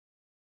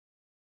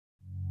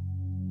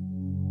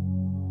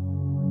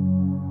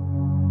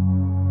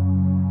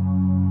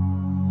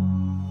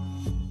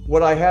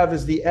what I have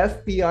is the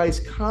FBI's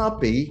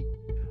copy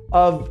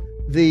of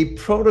the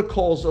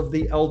Protocols of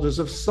the Elders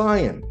of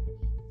Zion.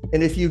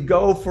 And if you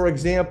go, for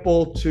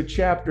example, to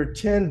chapter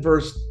 10,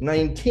 verse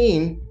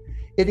 19,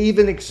 it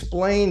even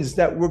explains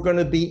that we're going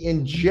to be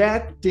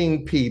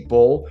injecting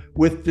people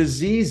with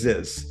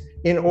diseases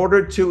in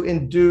order to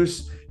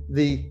induce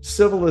the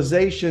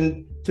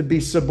civilization to be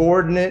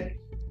subordinate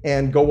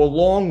and go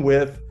along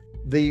with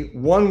the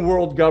one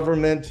world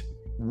government,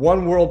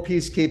 one world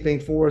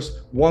peacekeeping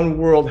force, one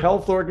world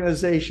health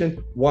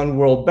organization, one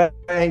world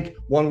bank,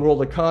 one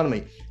world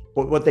economy.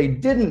 But what they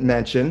didn't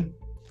mention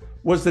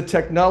was the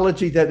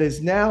technology that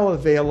is now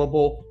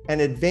available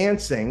and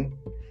advancing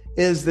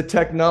is the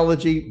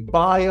technology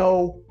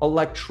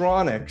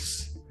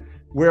bioelectronics,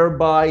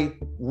 whereby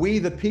we,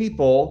 the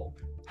people,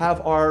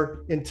 have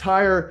our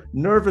entire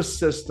nervous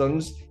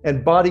systems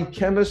and body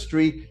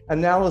chemistry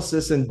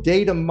analysis and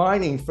data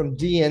mining from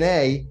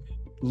DNA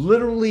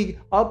literally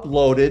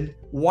uploaded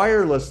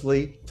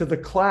wirelessly to the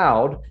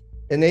cloud,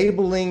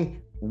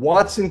 enabling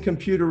Watson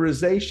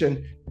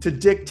computerization to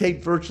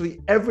dictate virtually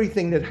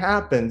everything that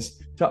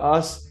happens to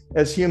us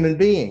as human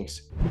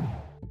beings.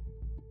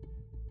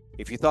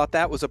 If you thought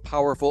that was a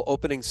powerful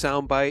opening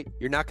soundbite,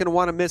 you're not going to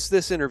want to miss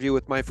this interview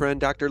with my friend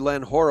Dr.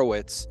 Len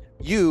Horowitz.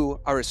 You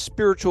are a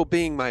spiritual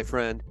being, my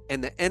friend,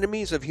 and the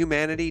enemies of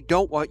humanity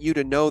don't want you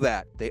to know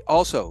that. They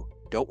also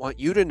don't want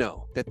you to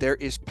know that there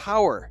is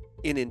power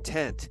in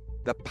intent,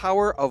 the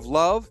power of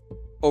love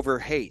over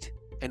hate,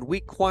 and we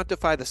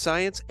quantify the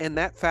science and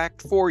that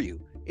fact for you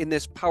in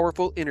this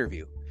powerful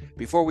interview.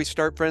 Before we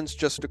start, friends,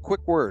 just a quick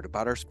word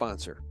about our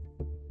sponsor.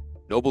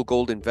 Noble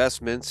Gold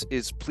Investments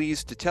is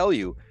pleased to tell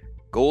you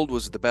gold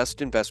was the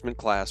best investment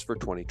class for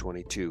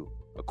 2022.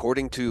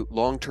 According to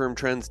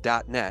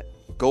longtermtrends.net,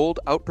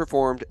 gold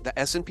outperformed the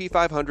S&P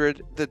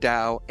 500, the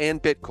Dow,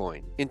 and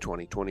Bitcoin in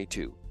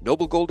 2022.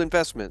 Noble Gold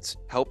Investments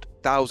helped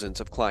thousands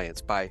of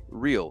clients buy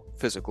real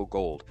physical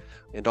gold.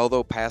 And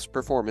although past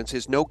performance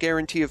is no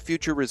guarantee of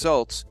future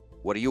results,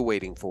 what are you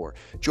waiting for?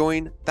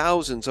 Join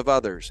thousands of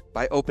others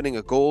by opening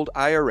a gold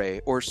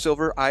IRA or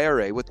silver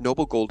IRA with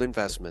Noble Gold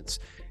Investments.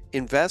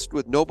 Invest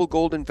with Noble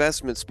Gold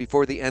Investments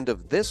before the end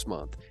of this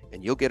month,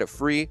 and you'll get a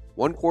free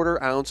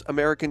 1/4 ounce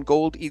American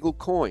Gold Eagle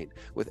coin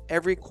with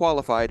every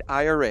qualified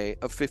IRA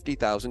of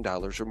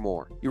 $50,000 or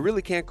more. You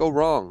really can't go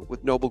wrong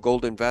with Noble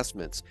Gold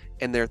Investments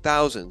and their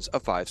thousands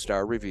of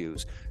 5-star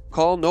reviews.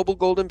 Call Noble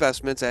Gold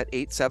Investments at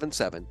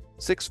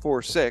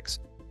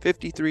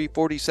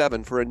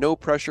 877-646-5347 for a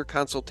no-pressure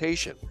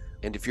consultation.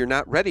 And if you're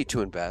not ready to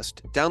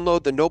invest,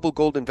 download the Noble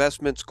Gold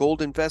Investments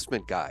Gold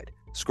Investment Guide.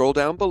 Scroll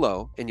down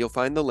below and you'll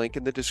find the link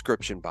in the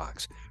description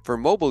box. For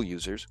mobile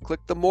users, click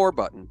the More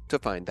button to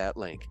find that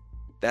link.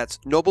 That's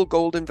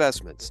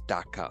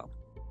noblegoldinvestments.com.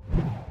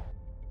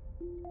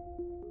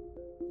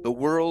 The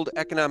World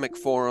Economic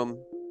Forum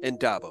and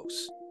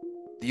Davos,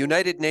 the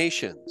United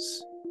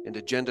Nations and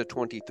Agenda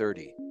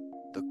 2030,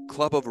 the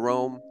Club of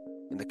Rome,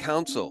 and the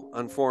Council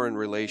on Foreign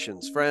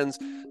Relations. Friends,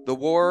 the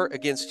war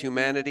against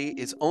humanity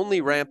is only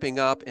ramping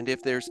up, and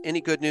if there's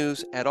any good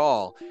news at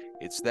all,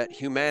 it's that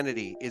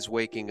humanity is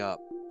waking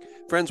up.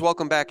 Friends,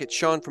 welcome back. It's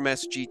Sean from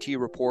SGT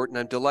Report, and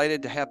I'm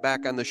delighted to have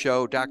back on the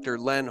show Dr.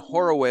 Len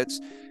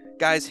Horowitz.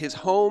 Guys, his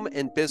home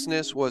and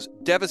business was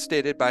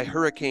devastated by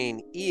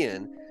Hurricane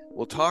Ian.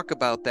 We'll talk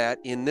about that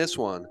in this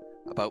one,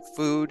 about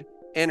food,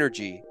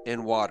 energy,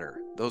 and water.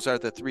 Those are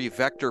the 3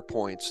 vector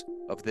points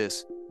of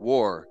this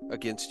war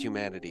against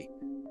humanity.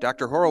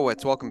 Dr.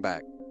 Horowitz, welcome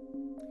back.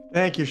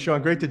 Thank you,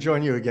 Sean. Great to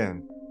join you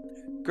again.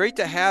 Great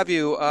to have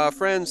you.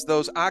 Friends,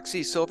 those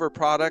Oxy Silver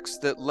products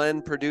that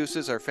Len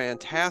produces are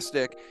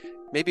fantastic.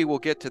 Maybe we'll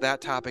get to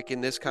that topic in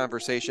this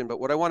conversation,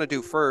 but what I want to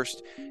do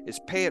first is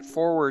pay it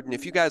forward. And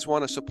if you guys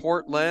want to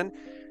support Len,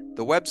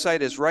 the website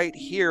is right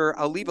here.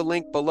 I'll leave a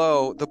link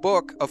below. The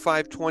book of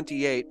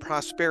 528,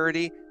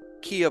 Prosperity,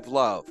 Key of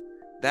Love.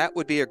 That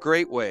would be a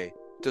great way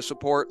to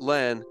support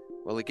Len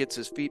while he gets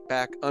his feet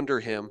back under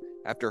him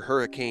after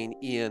Hurricane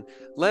Ian.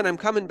 Len, I'm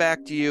coming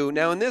back to you.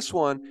 Now in this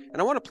one,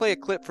 and I want to play a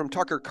clip from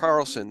Tucker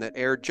Carlson that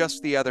aired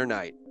just the other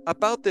night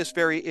about this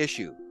very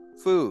issue,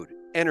 food,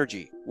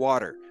 energy,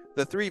 water,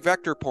 the 3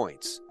 vector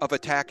points of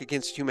attack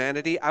against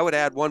humanity. I would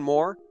add one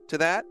more to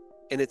that,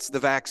 and it's the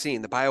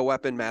vaccine, the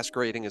bioweapon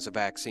masquerading as a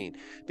vaccine.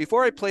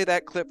 Before I play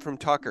that clip from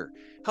Tucker,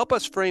 help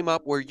us frame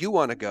up where you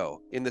want to go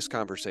in this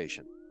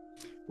conversation.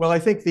 Well, I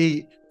think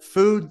the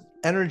food,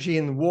 energy,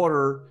 and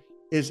water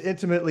is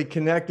intimately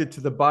connected to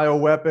the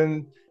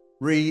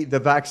bioweaponry, the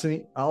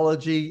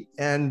vaccinology,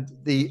 and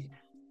the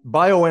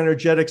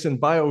bioenergetics and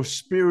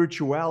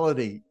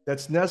biospirituality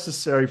that's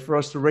necessary for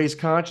us to raise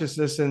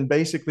consciousness and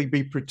basically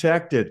be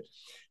protected.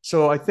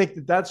 So I think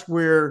that that's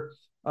where,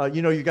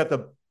 you got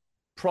the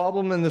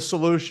problem and the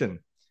solution.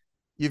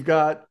 You've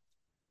got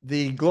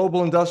the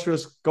global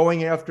industrialists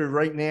going after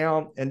right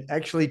now and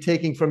actually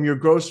taking from your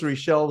grocery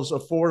shelves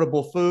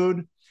affordable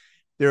food.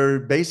 They're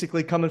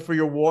basically coming for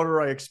your water.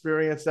 I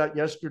experienced that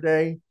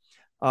yesterday.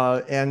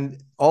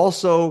 And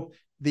also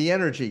the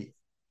energy.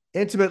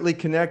 Intimately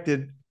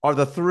connected are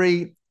the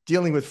 3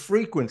 dealing with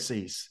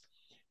frequencies.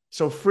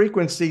 So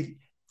frequency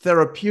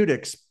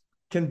therapeutics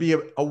can be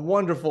a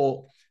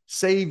wonderful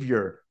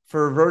savior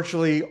for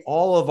virtually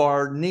all of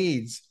our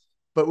needs,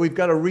 but we've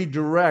got to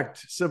redirect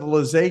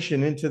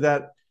civilization into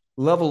that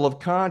level of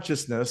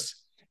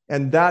consciousness.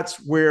 And that's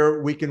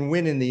where we can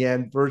win in the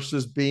end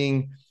versus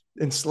being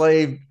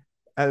enslaved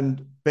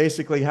and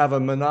basically have a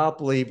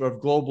monopoly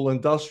of global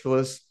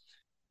industrialists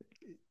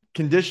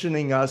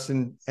conditioning us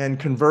and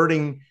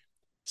converting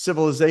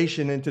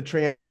civilization into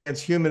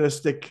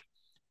transhumanistic,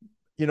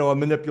 a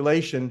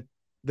manipulation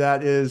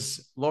that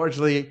is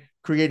largely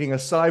creating a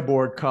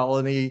cyborg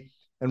colony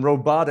and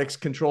robotics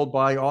controlled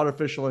by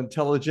artificial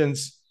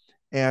intelligence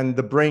and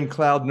the brain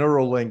cloud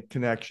Neuralink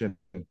connection.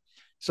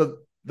 So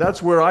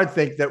that's where I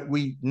think that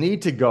we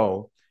need to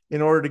go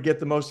in order to get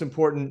the most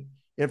important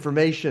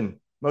information,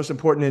 most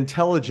important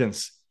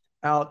intelligence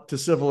out to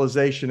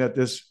civilization at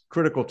this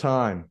critical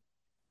time.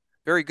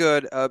 Very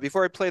good.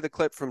 Before I play the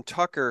clip from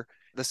Tucker,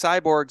 the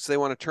cyborgs they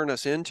want to turn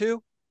us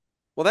into,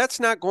 well, that's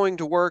not going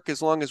to work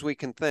as long as we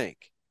can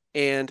think.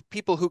 And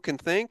people who can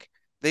think,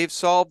 they've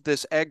solved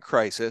this egg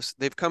crisis.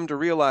 They've come to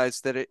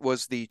realize that it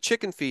was the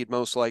chicken feed,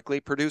 most likely,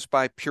 produced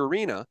by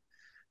Purina,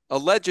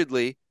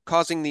 allegedly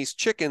causing these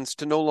chickens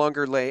to no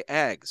longer lay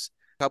eggs.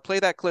 I'll play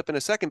that clip in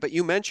a second, but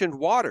you mentioned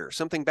water.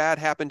 Something bad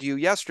happened to you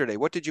yesterday.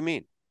 What did you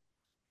mean?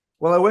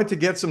 Well, I went to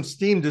get some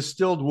steam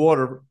distilled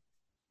water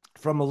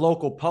from a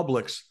local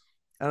Publix,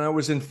 and I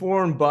was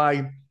informed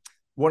by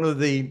one of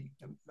the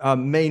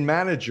main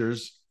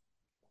managers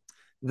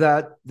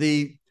that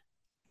the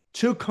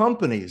two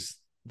companies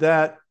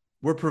that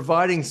were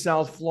providing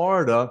South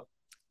Florida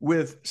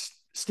with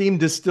steam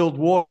distilled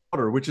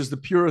water, which is the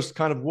purest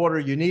kind of water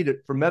you need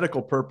it for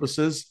medical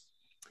purposes.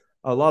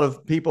 A lot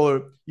of people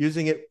are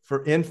using it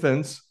for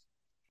infants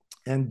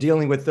and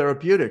dealing with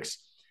therapeutics.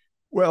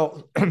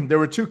 Well, there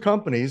were two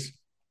companies.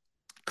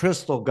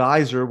 Crystal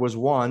Geyser was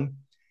one,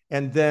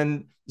 and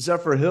then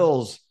Zephyr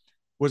Hills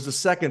was the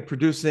second,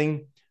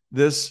 producing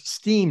this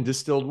steam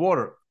distilled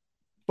water.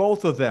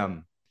 Both of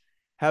them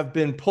have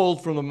been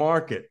pulled from the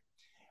market.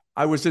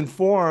 I was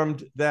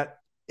informed that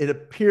it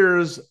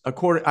appears,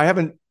 I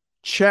haven't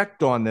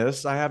checked on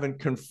this, I haven't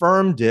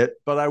confirmed it,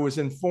 but I was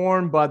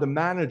informed by the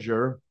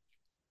manager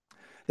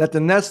that the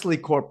Nestle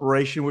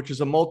Corporation, which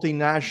is a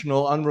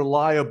multinational,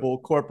 unreliable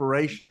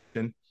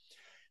corporation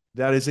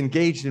that is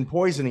engaged in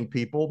poisoning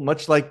people,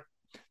 much like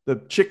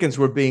the chickens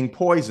were being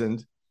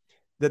poisoned,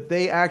 that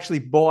they actually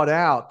bought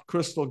out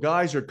Crystal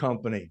Geyser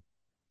Company.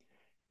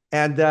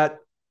 And that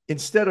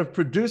instead of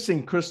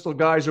producing Crystal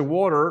Geyser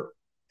water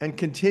and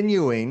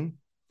continuing,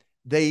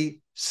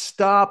 they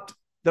stopped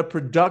the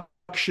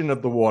production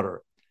of the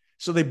water.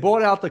 So they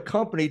bought out the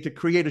company to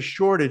create a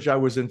shortage, I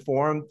was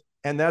informed,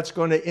 and that's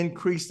going to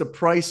increase the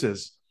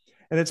prices.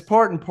 And it's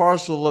part and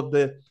parcel of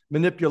the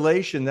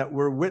manipulation that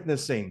we're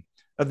witnessing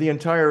of the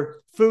entire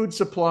food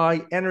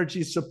supply,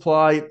 energy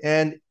supply,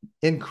 and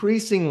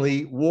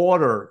increasingly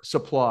water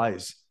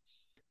supplies.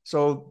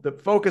 So the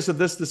focus of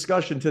this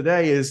discussion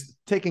today is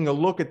taking a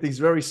look at these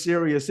very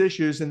serious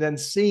issues and then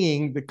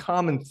seeing the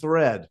common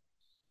thread.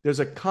 There's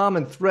a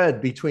common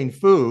thread between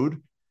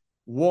food,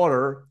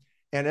 water,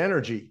 and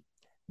energy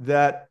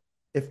that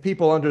if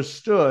people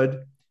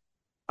understood,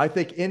 I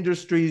think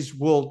industries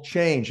will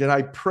change. And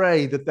I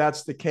pray that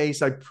that's the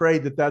case. I pray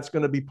that that's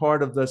going to be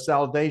part of the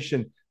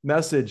salvation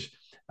message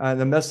and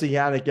the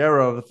messianic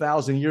era of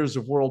 1,000 years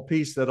of world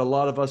peace that a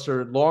lot of us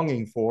are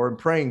longing for and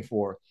praying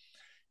for.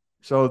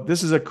 So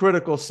this is a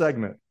critical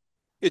segment.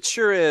 It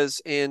sure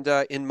is. And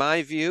in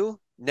my view,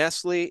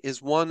 Nestle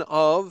is one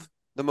of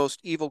the most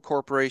evil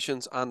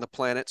corporations on the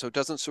planet. So it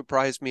doesn't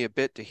surprise me a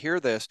bit to hear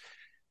this.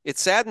 It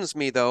saddens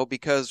me, though,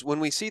 because when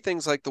we see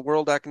things like the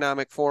World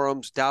Economic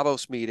Forum's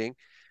Davos meeting,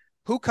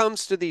 who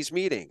comes to these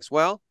meetings?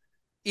 Well,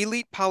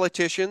 elite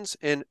politicians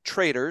and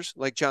traders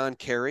like John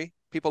Kerry,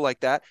 people like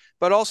that,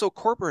 but also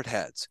corporate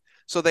heads.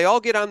 So they all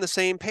get on the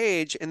same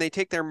page and they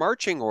take their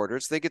marching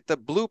orders. They get the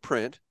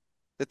blueprint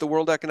that the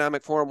World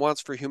Economic Forum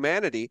wants for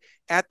humanity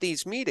at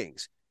these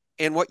meetings.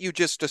 And what you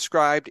just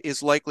described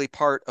is likely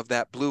part of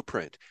that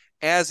blueprint,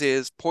 as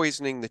is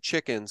poisoning the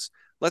chickens.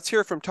 Let's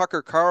hear from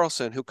Tucker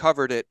Carlson, who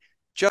covered it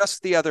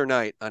just the other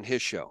night on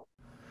his show.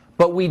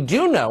 But we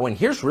do know, and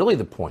here's really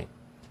the point,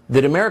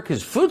 that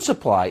America's food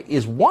supply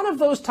is one of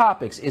those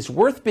topics it's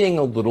worth being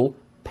a little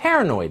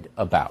paranoid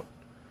about.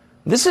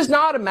 This is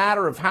not a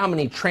matter of how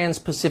many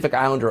Trans-Pacific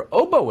Islander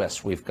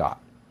oboists we've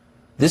got.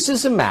 This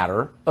is a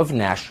matter of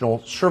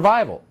national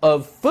survival,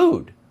 of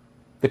food,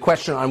 the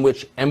question on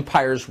which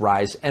empires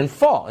rise and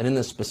fall. And in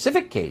this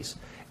specific case,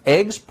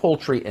 eggs,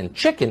 poultry, and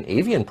chicken,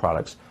 avian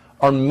products,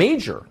 are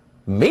major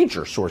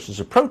sources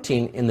of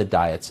protein in the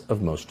diets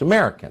of most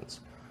Americans.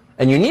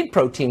 And you need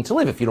protein to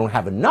live. If you don't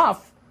have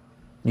enough,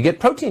 you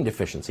get protein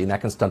deficiency, and that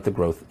can stunt the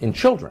growth in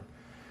children.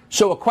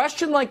 So a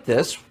question like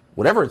this,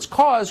 whatever its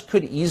cause,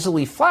 could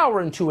easily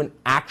flower into an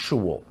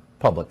actual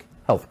public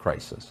health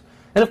crisis.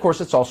 And of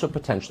course, it's also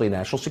potentially a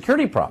national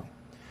security problem.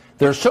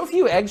 There are so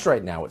few eggs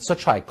right now at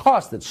such high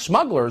cost that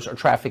smugglers are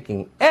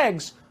trafficking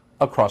eggs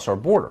across our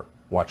border.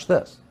 Watch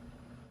this.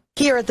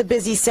 Here at the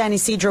busy San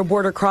Ysidro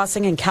border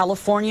crossing in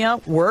California,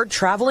 word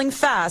traveling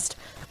fast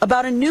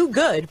about a new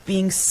good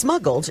being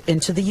smuggled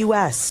into the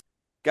U.S.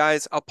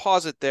 Guys, I'll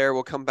pause it there.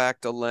 We'll come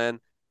back to Len.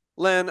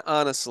 Len,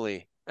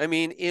 honestly, I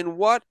mean, in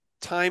what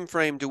time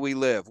frame do we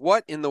live?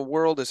 What in the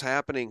world is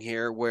happening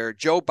here where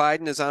Joe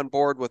Biden is on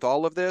board with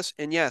all of this?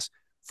 And yes,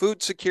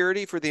 food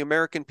security for the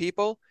American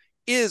people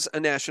is a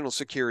national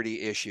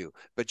security issue.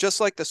 But just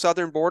like the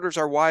southern borders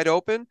are wide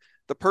open,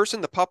 the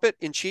puppet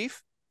in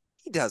chief,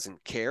 he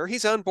doesn't care.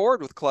 He's on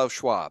board with Klaus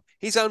Schwab.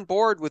 He's on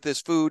board with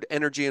this food,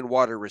 energy, and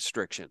water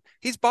restriction.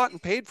 He's bought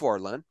and paid for,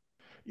 Len.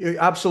 You're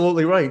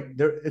absolutely right.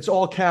 It's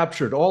all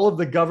captured. All of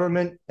the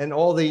government and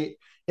all the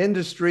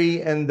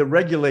industry and the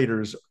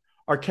regulators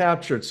are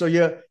captured. So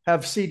you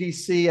have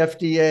CDC,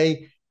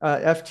 FDA,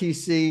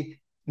 FTC,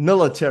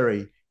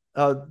 military.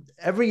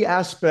 Every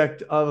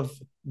aspect of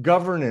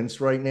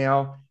governance right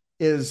now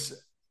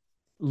is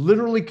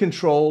literally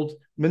controlled,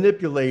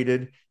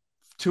 manipulated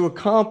to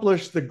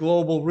accomplish the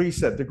global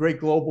reset, the great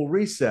global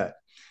reset.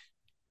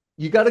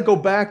 You got to go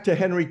back to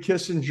Henry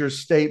Kissinger's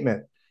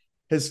statement.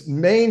 His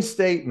main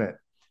statement,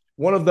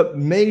 one of the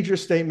major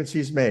statements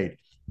he's made,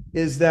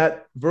 is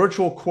that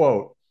virtual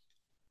quote,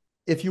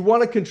 if you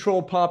want to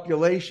control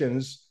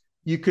populations,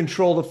 you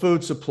control the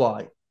food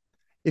supply.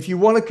 If you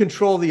want to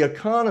control the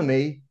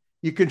economy,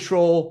 you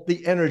control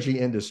the energy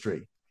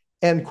industry,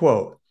 end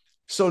quote.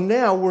 So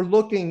now we're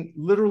looking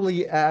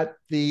literally at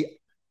the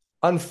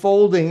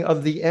unfolding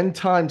of the end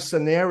time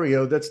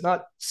scenario that's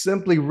not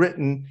simply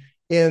written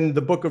in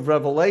the book of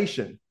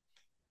Revelation,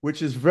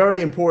 which is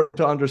very important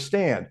to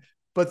understand,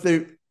 but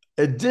the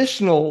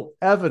additional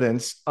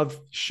evidence of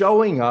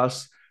showing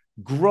us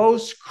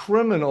gross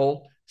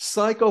criminal,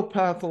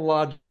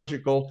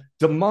 psychopathological,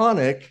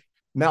 demonic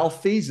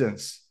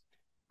malfeasance,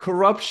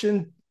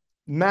 corruption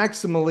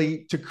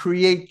maximally to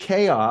create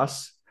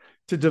chaos,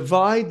 to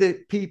divide the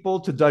people,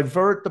 to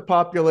divert the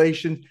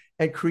population,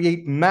 and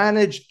create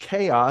managed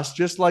chaos,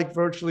 just like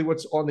virtually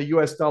what's on the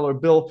US dollar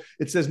bill.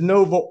 It says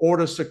Nova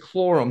Order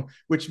Seclorum,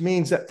 which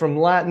means that from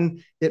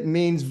Latin, it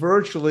means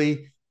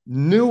virtually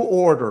new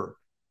order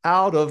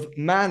out of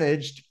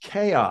managed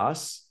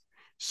chaos,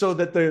 so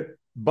that the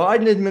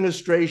Biden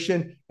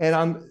administration, and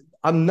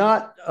I'm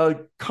not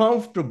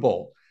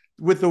comfortable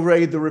with the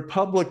way the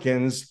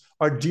Republicans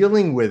are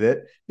dealing with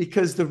it,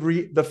 because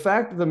the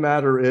fact of the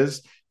matter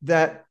is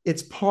that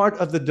it's part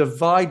of the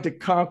divide to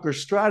conquer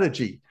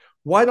strategy.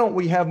 Why don't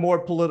we have more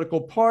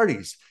political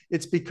parties?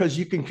 It's because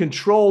you can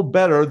control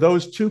better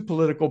those two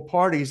political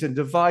parties and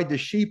divide the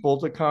sheeple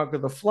to conquer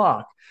the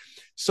flock.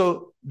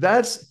 So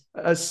that's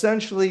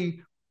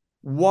essentially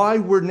why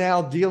we're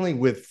now dealing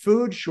with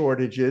food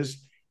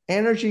shortages,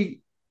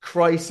 energy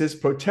crisis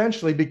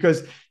potentially,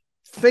 because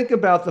think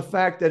about the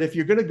fact that if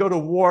you're going to go to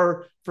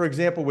war, for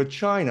example, with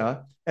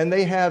China, and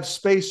they have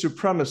space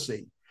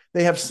supremacy,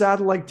 they have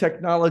satellite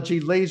technology,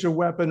 laser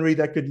weaponry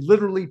that could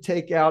literally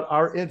take out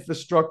our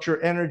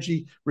infrastructure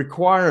energy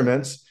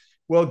requirements.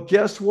 Well,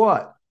 guess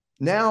what?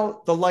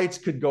 Now the lights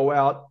could go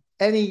out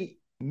any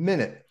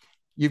minute.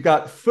 You've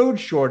got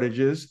food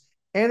shortages,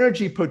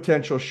 energy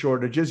potential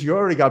shortages. You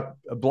already got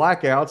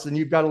blackouts, and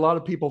you've got a lot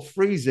of people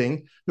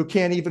freezing who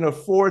can't even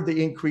afford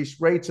the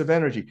increased rates of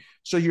energy.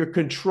 So you're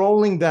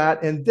controlling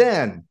that. And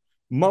then,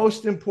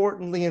 most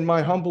importantly, in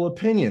my humble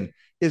opinion,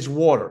 is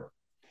water.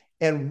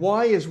 And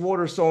why is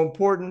water so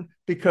important?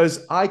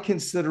 Because I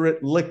consider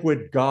it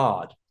liquid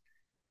God.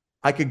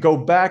 I could go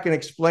back and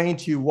explain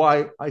to you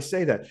why I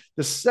say that.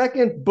 The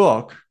second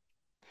book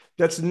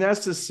that's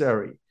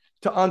necessary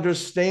to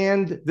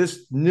understand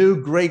this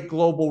new great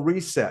global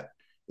reset,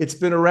 it's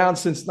been around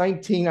since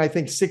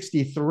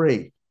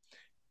 1963,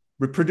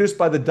 produced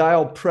by the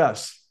Dial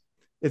Press.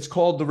 It's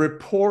called The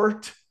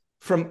Report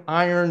from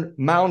Iron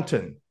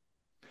Mountain.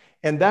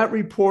 And that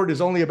report is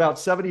only about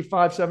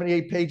 75,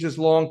 78 pages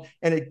long.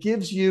 And it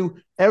gives you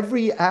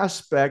every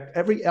aspect,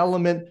 every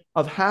element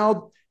of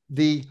how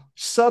the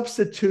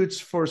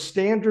substitutes for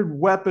standard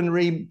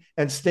weaponry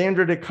and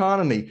standard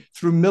economy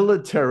through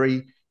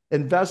military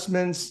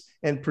investments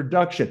and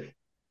production.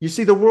 You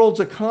see, the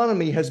world's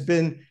economy has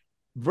been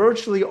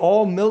virtually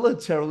all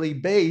militarily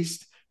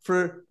based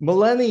for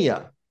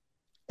millennia.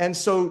 And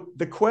so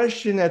the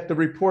question at the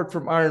Report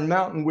from Iron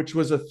Mountain, which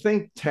was a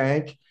think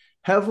tank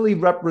heavily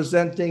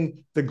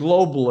representing the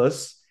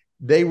globalists,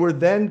 they were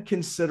then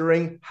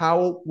considering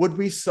how would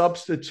we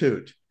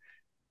substitute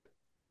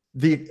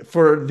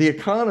for the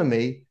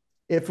economy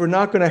if we're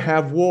not going to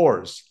have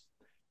wars.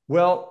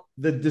 Well,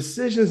 the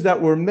decisions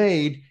that were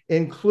made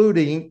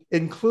included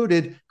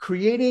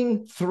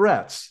creating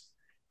threats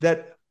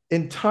that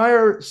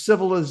entire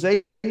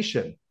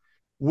civilization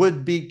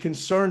would be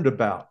concerned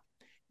about.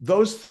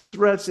 Those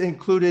threats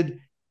included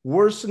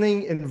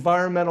worsening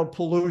environmental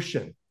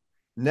pollution.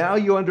 Now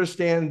you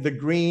understand the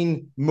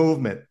green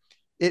movement.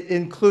 It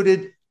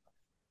included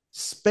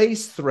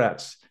space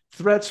threats,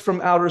 threats from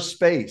outer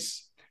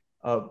space,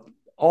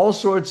 all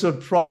sorts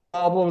of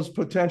problems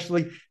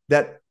potentially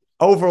that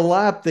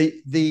overlap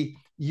the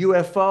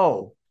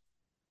UFO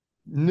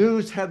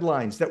news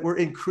headlines that we're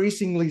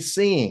increasingly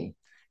seeing,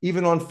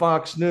 even on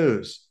Fox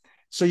News.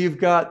 So you've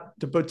got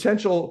the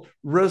potential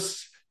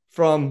risks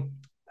from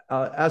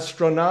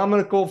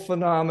astronomical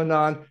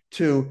phenomenon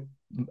to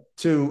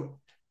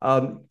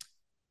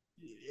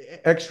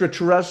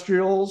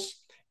extraterrestrials.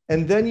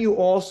 And then you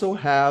also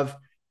have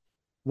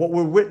what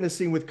we're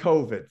witnessing with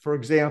COVID. For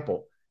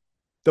example,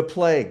 the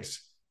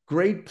plagues,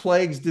 great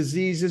plagues,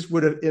 diseases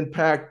would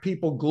impact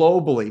people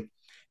globally.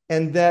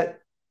 And that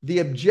the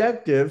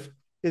objective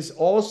is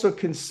also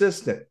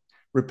consistent.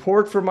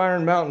 Report from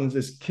Iron Mountains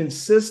is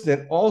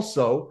consistent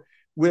also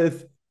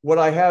with what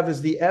I have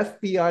as the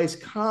FBI's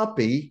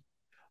copy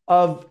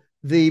of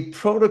the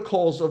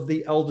protocols of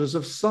the elders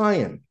of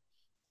Zion.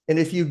 And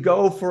if you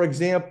go, for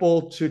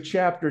example, to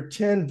chapter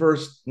 10,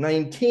 verse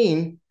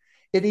 19,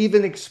 it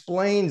even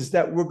explains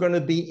that we're going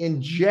to be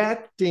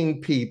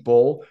injecting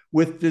people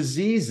with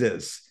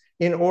diseases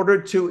in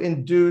order to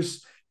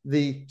induce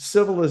the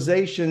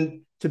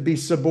civilization to be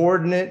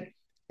subordinate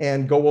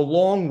and go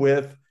along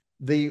with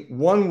the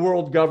one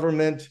world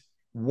government,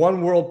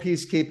 one world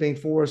peacekeeping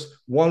force,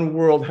 one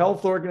world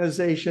health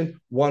organization,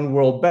 one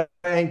world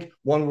bank,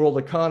 one world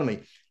economy.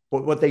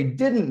 But what they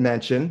didn't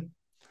mention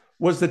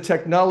was the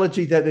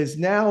technology that is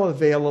now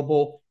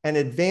available and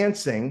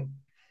advancing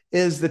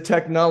is the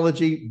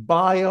technology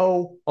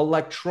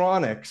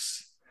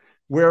bioelectronics,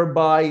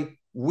 whereby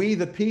we,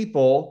 the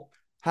people,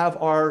 have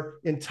our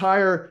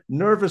entire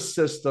nervous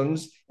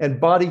systems and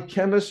body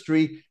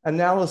chemistry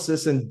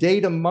analysis and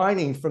data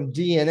mining from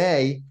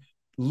DNA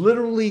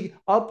literally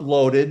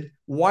uploaded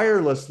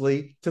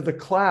wirelessly to the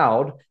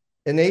cloud,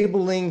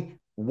 enabling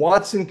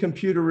Watson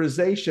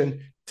computerization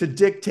to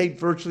dictate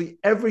virtually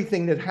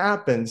everything that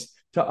happens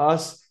to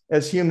us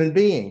as human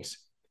beings.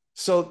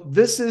 So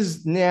this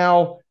is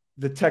now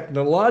the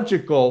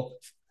technological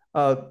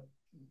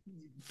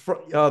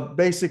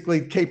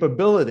basically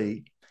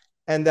capability,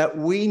 and that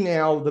we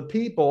now, the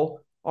people,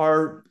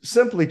 are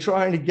simply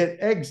trying to get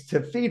eggs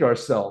to feed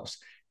ourselves.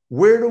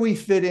 Where do we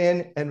fit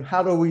in and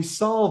how do we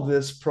solve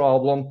this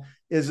problem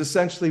is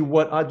essentially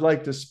what I'd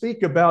like to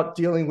speak about,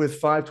 dealing with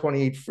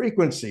 528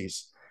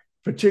 frequencies,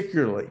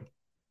 particularly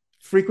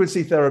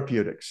frequency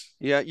therapeutics.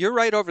 Yeah, you're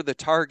right over the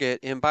target.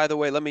 And by the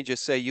way, let me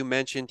just say, you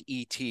mentioned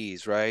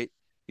ETs, right?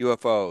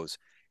 UFOs.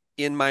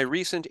 In my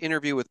recent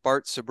interview with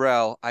Bart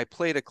Sibrel, I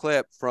played a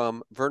clip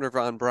from Wernher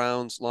von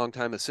Braun's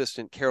longtime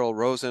assistant, Carol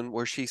Rosen,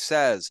 where she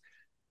says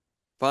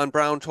von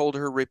Braun told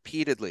her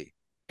repeatedly,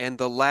 and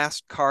the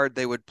last card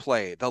they would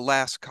play, the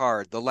last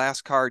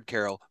card,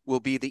 Carol, will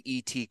be the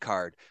ET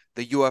card,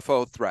 the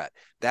UFO threat.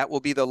 That will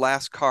be the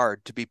last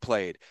card to be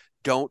played.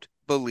 Don't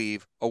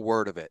believe a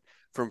word of it,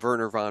 from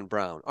Wernher von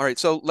Braun. All right,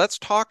 so let's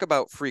talk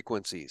about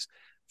frequencies.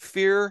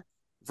 Fear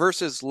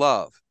versus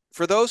love.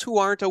 For those who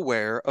aren't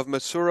aware of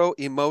Masaru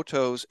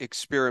Emoto's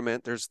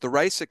experiment, there's the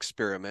rice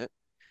experiment.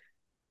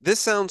 This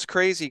sounds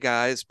crazy,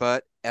 guys,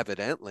 but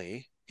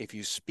evidently, if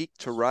you speak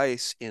to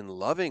rice in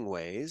loving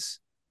ways,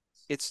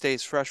 it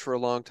stays fresh for a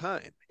long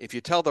time. If you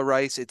tell the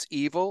rice it's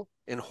evil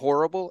and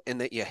horrible and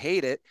that you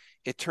hate it,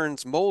 it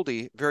turns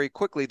moldy very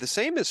quickly. The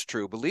same is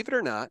true, believe it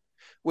or not,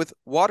 with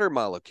water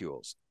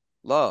molecules.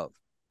 Love,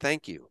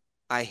 thank you,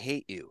 I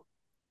hate you.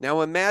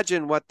 Now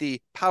imagine what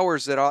the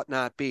powers that ought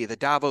not be, the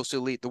Davos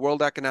elite, the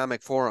World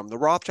Economic Forum, the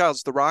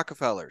Rothschilds, the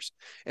Rockefellers,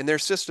 and their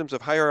systems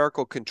of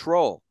hierarchical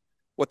control,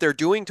 what they're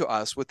doing to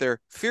us with their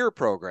fear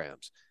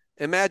programs.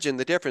 Imagine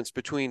the difference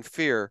between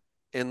fear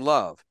and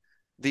love,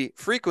 the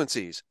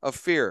frequencies of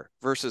fear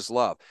versus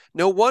love.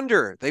 No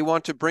wonder they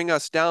want to bring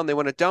us down. They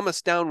want to dumb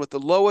us down with the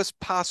lowest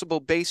possible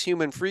base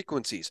human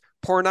frequencies: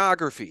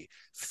 pornography,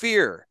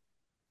 fear,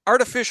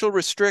 artificial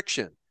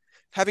restriction,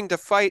 having to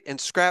fight and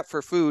scrap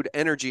for food,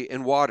 energy,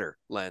 and water,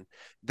 Len.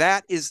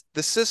 That is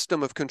the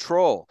system of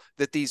control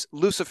that these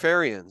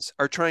Luciferians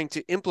are trying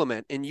to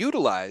implement and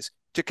utilize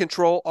to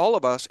control all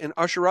of us and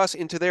usher us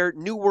into their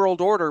new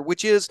world order,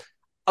 which is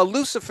a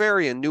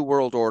Luciferian new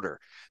world order.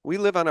 We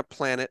live on a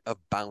planet of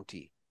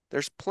bounty.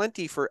 There's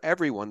plenty for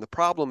everyone. The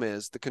problem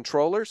is the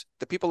controllers,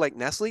 the people like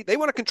Nestle, they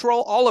want to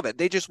control all of it.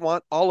 They just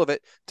want all of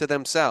it to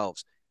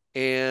themselves.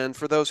 And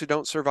for those who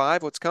don't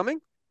survive what's coming,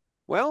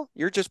 well,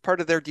 you're just part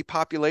of their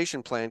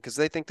depopulation plan because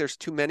they think there's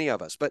too many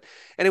of us. But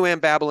anyway, I'm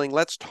babbling.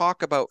 Let's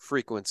talk about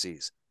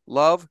frequencies.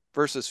 Love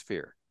versus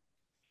fear.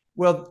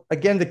 Well,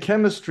 again, the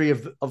chemistry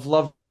of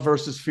love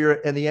versus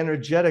fear and the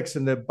energetics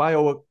and the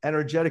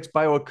bioenergetics,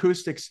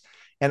 bioacoustics,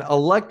 and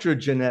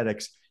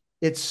electrogenetics.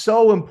 It's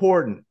so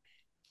important.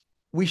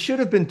 We should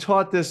have been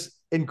taught this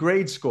in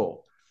grade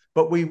school,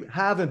 but we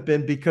haven't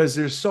been because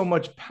there's so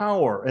much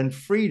power and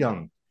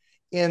freedom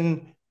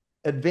in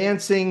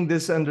advancing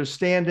this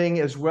understanding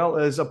as well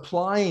as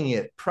applying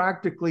it,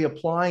 practically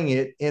applying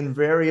it in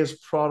various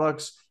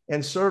products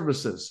and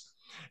services.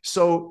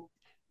 So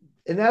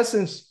in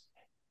essence,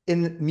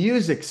 in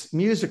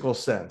musical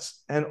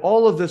sense, and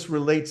all of this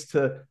relates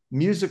to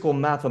musical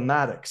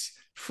mathematics,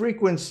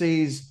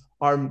 frequencies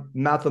are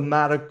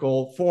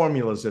mathematical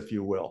formulas, if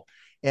you will,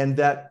 and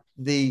that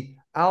the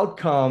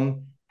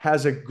outcome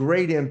has a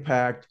great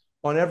impact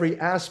on every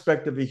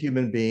aspect of a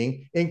human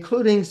being,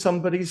 including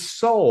somebody's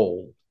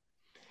soul.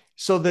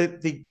 So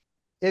the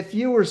if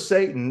you were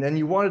Satan and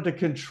you wanted to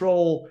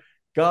control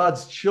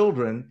God's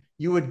children,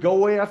 you would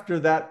go after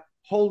that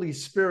Holy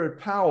Spirit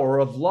power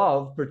of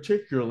love,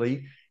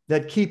 particularly,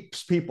 that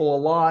keeps people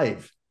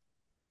alive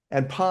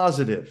and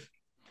positive.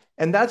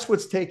 And that's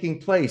what's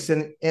taking place.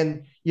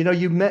 And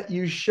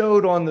you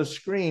showed on the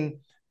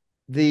screen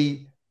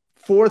the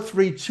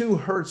 432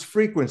 hertz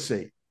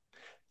frequency.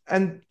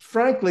 And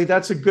frankly,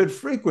 that's a good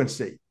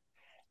frequency.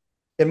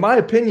 In my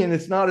opinion,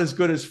 it's not as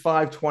good as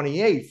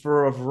 528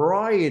 for a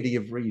variety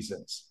of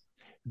reasons.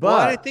 But well,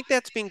 I think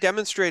that's being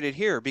demonstrated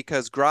here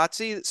because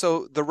Grazie,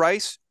 so the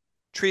rice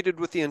treated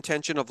with the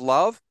intention of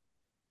love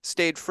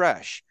stayed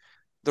fresh.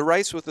 The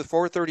rice with the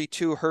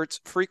 432 hertz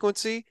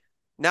frequency,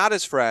 not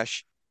as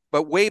fresh,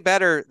 but way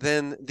better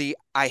than the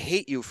I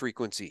hate you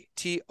frequency,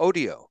 Ti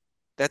odio.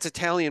 That's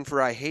Italian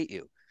for I hate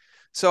you.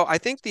 So I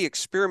think the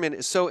experiment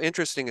is so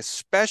interesting,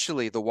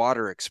 especially the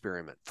water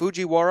experiment.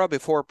 Fujiwara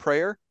before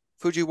prayer,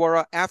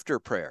 Fujiwara after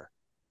prayer.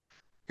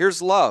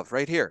 Here's love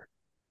right here.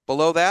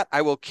 Below that,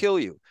 I will kill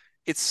you.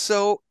 It's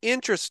so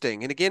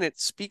interesting. And again, it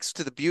speaks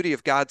to the beauty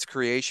of God's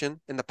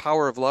creation and the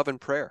power of love and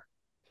prayer.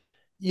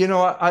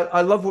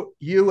 I love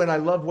you and I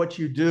love what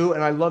you do.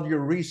 And I love your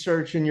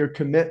research and your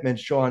commitment,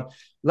 Sean.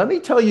 Let me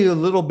tell you a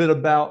little bit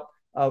about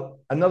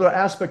another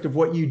aspect of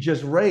what you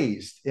just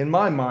raised, in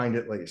my mind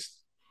at least.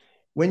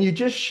 When you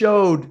just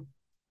showed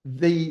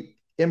the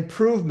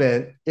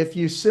improvement, if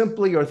you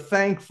simply are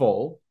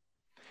thankful,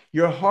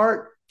 your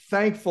heart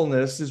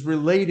thankfulness is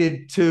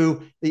related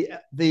to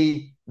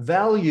the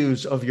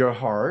values of your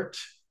heart,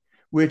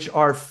 which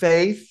are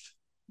faith.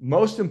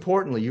 Most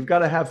importantly, you've got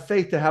to have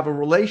faith to have a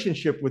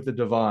relationship with the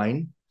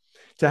divine,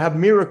 to have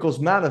miracles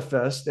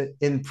manifest.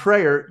 In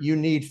prayer, you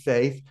need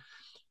faith.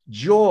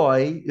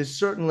 Joy is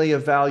certainly a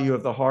value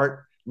of the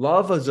heart.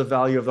 Love is a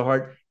value of the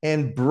heart.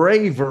 And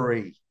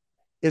bravery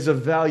is a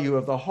value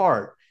of the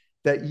heart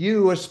that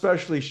you,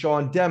 especially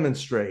Sean,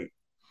 demonstrate.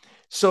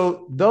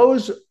 So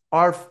those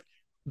are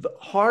the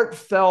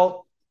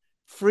heartfelt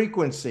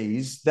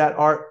frequencies that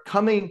are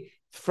coming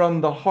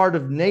from the heart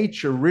of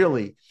nature,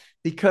 really,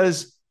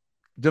 because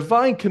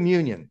divine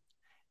communion,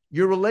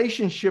 your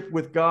relationship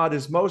with God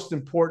is most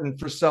important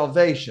for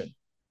salvation.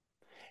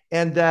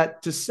 And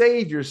that to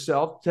save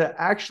yourself, to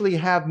actually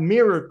have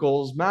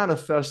miracles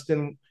manifest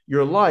in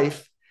your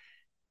life,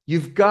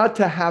 you've got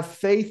to have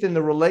faith in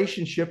the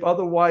relationship.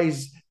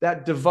 Otherwise,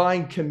 that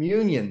divine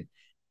communion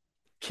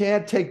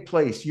can't take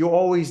place. You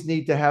always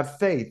need to have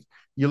faith.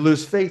 You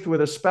lose faith with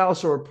a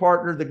spouse or a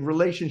partner, the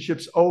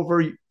relationship's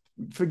over,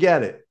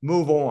 forget it,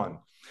 move on.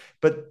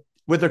 But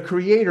with a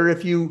creator,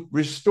 if you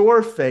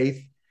restore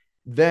faith,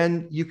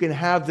 then you can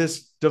have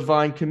this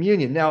divine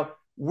communion. Now,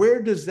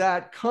 where does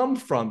that come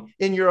from?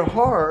 In your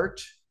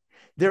heart,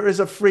 there is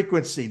a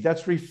frequency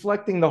that's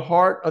reflecting the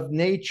heart of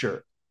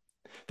nature.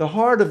 The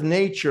heart of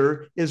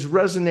nature is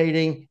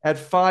resonating at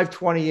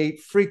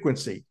 528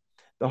 frequency.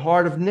 The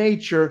heart of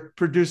nature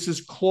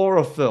produces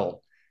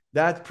chlorophyll.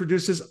 That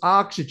produces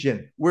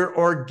oxygen. We're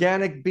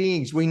organic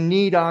beings. We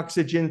need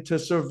oxygen to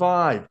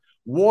survive.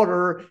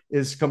 Water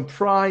is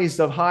comprised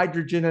of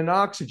hydrogen and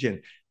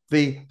oxygen.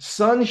 The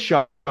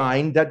sunshine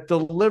that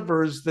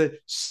delivers the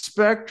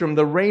spectrum,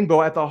 the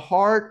rainbow, at the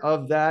heart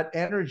of that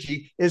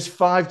energy is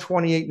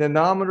 528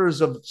 nanometers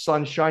of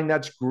sunshine.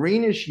 That's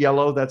greenish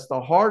yellow. That's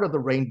the heart of the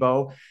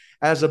rainbow.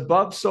 As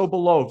above, so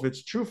below. If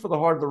it's true for the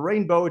heart of the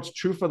rainbow, it's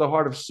true for the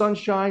heart of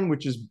sunshine,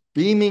 which is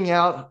beaming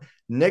out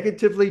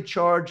negatively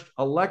charged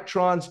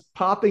electrons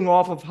popping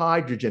off of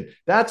hydrogen.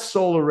 That's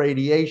solar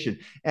radiation.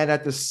 And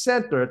at the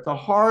center, at the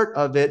heart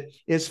of it,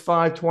 is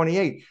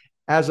 528.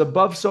 As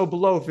above, so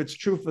below. If it's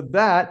true for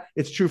that,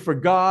 it's true for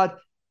God.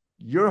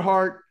 Your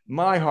heart,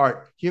 my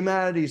heart,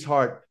 humanity's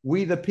heart,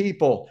 we the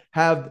people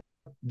have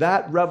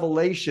that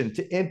revelation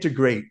to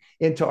integrate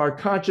into our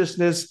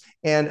consciousness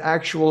and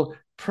actual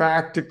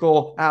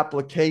practical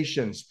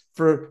applications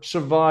for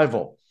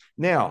survival.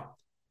 Now,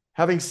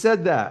 having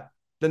said that,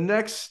 the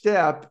next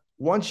step,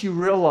 once you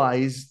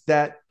realize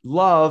that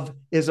love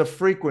is a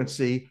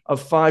frequency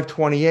of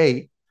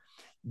 528,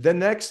 the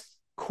next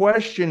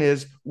question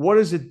is, what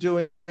is it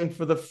doing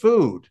for the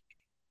food?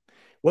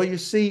 Well, you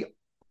see,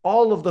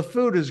 all of the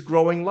food is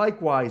growing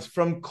likewise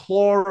from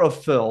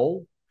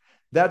chlorophyll.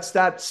 That's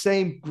that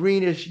same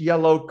greenish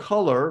yellow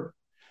color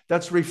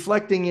that's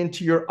reflecting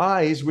into your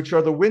eyes, which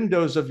are the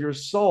windows of your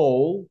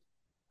soul.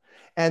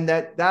 And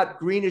that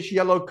greenish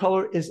yellow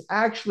color is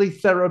actually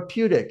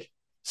therapeutic,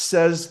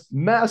 says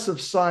massive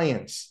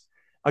science.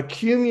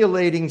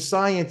 Accumulating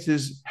science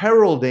is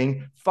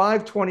heralding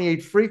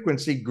 528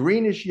 frequency,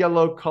 greenish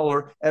yellow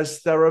color as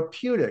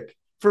therapeutic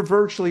for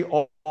virtually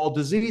all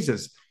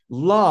diseases.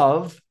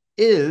 Love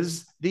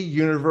is the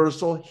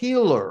universal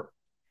healer.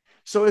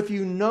 So if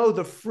you know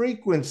the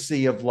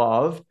frequency of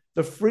love,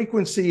 the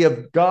frequency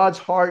of God's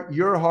heart,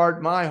 your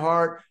heart, my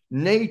heart,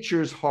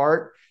 nature's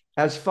heart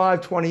as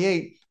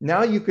 528,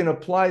 now you can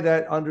apply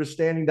that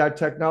understanding, that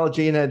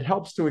technology, and it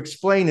helps to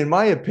explain, in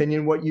my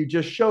opinion, what you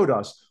just showed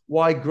us,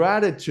 why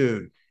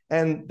gratitude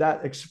and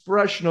that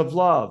expression of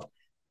love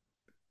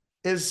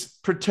is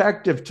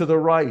protective to the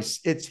rice.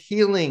 It's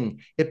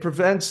healing. It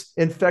prevents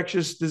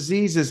infectious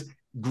diseases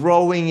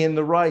growing in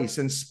the rice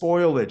and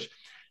spoilage.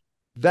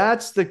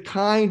 That's the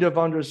kind of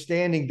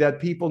understanding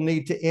that people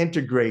need to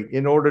integrate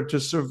in order to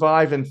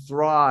survive and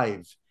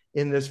thrive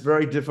in this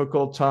very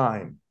difficult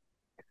time.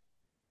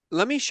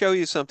 Let me show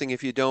you something,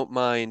 if you don't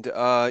mind.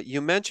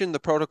 You mentioned the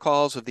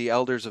protocols of the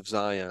Elders of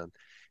Zion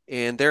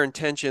and their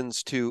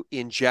intentions to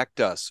inject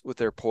us with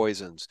their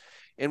poisons.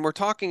 And we're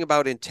talking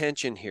about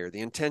intention here,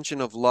 the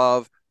intention of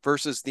love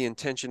versus the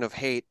intention of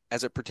hate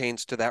as it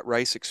pertains to that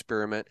rice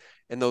experiment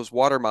and those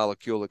water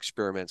molecule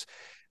experiments.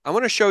 I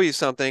want to show you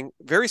something.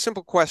 Very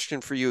simple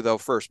question for you, though,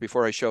 first,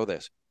 before I show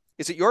this.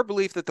 Is it your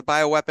belief that the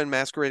bioweapon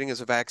masquerading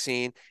as a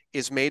vaccine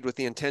is made with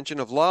the intention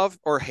of love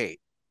or hate?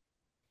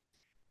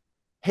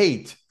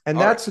 Hate. And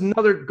All that's right.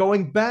 another,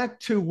 going back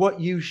to what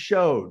you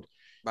showed.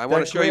 I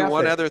want to show you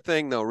one graphic. other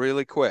thing, though,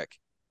 really quick.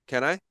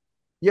 Can I?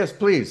 Yes,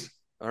 please.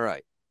 All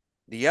right.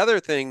 The other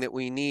thing that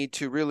we need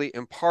to really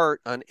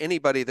impart on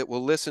anybody that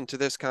will listen to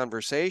this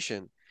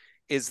conversation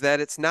is that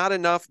it's not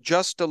enough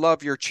just to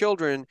love your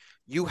children.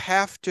 You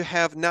have to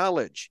have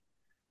knowledge.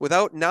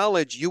 Without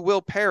knowledge, you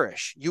will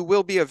perish. You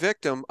will be a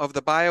victim of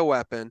the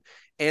bioweapon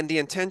and the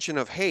intention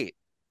of hate,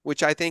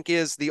 which I think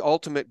is the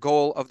ultimate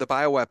goal of the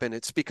bioweapon.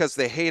 It's because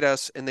they hate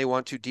us and they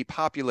want to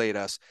depopulate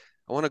us.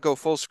 I want to go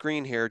full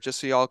screen here just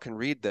so y'all can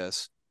read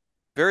this.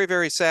 Very,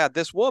 very sad.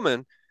 This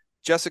woman,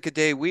 Jessica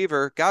Day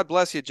Weaver, God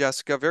bless you,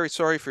 Jessica. Very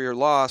sorry for your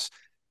loss.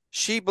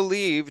 She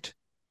believed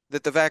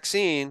that the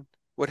vaccine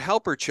would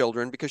help her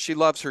children because she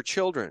loves her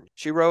children.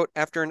 She wrote,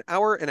 after an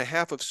hour and a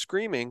half of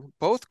screaming,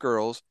 both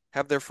girls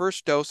have their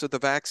first dose of the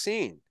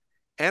vaccine.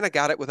 Anna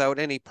got it without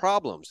any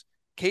problems.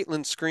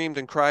 Caitlin screamed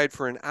and cried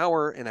for an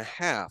hour and a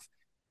half,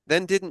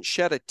 then didn't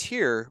shed a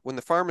tear when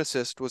the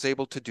pharmacist was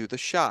able to do the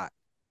shot.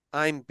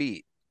 I'm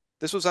beat.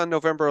 This was on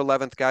November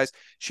 11th, guys.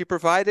 She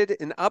provided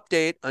an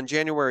update on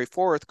January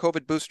 4th.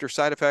 COVID booster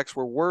side effects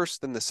were worse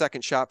than the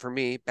second shot for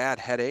me. Bad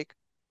headache,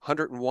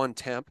 101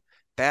 temp,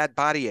 bad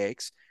body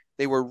aches.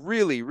 They were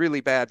really,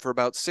 really bad for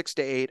about 6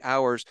 to 8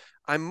 hours.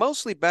 I'm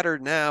mostly better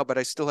now, but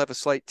I still have a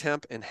slight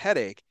temp and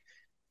headache.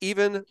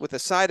 Even with the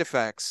side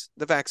effects,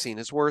 the vaccine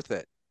is worth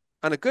it.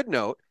 On a good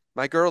note,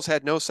 my girls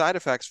had no side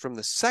effects from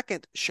the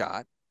second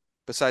shot,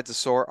 besides a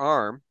sore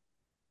arm.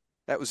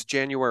 That was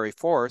January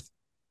 4th.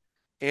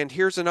 And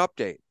here's an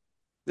update.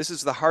 This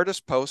is the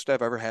hardest post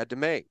I've ever had to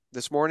make.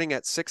 This morning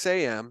at 6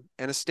 a.m.,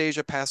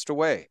 Anastasia passed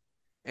away.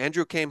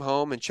 Andrew came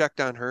home and checked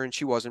on her and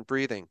she wasn't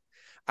breathing.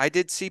 I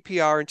did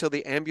CPR until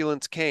the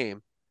ambulance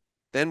came.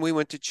 Then we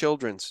went to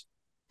Children's,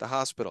 the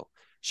hospital.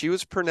 She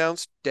was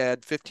pronounced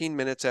dead 15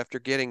 minutes after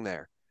getting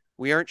there.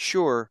 We aren't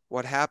sure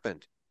what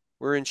happened.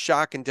 We're in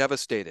shock and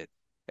devastated.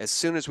 As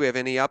soon as we have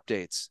any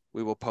updates,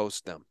 we will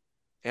post them.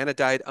 Anna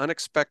died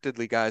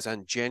unexpectedly, guys,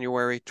 on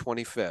January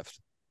 25th.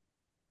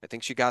 I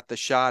think she got the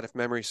shot, if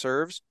memory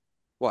serves,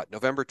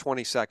 November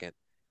 22nd.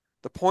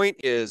 The point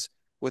is,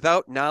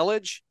 without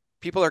knowledge,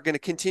 people are going to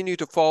continue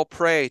to fall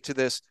prey to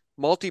this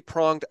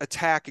multi-pronged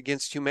attack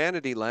against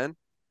humanity, Len.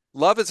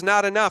 Love is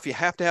not enough. You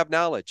have to have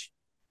knowledge.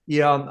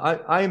 Yeah,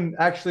 I'm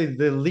actually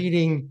the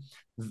leading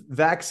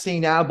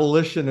vaccine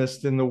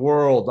abolitionist in the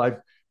world. I've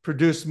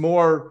produced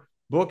more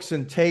books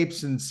and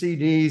tapes and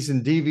CDs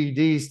and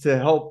DVDs to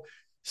help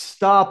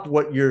stop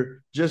what you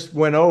just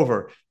went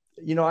over.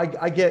 You know,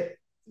 I get,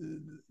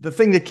 the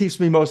thing that keeps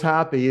me most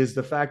happy is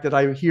the fact that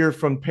I hear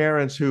from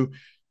parents who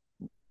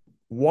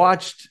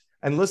watched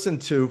and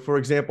listened to, for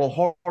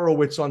example,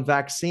 Horowitz on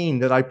vaccine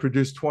that I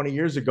produced 20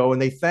 years ago,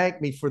 and they thank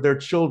me for their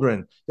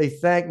children. They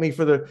thank me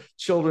for the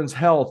children's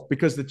health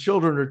because the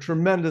children are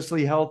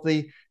tremendously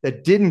healthy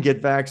that didn't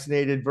get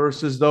vaccinated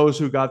versus those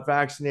who got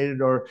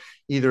vaccinated are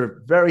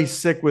either very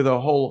sick with a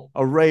whole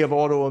array of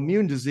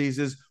autoimmune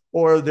diseases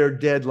or they're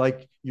dead,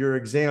 like your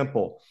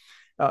example.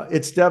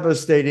 It's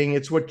devastating.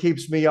 It's what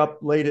keeps me up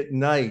late at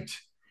night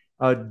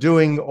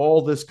doing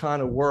all this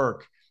kind of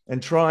work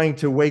and trying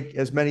to wake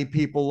as many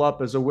people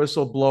up as a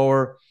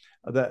whistleblower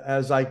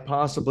as I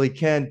possibly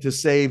can to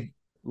save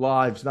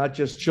lives, not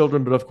just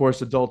children, but of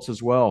course, adults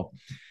as well.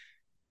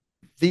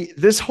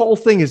 This whole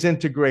thing is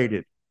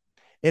integrated.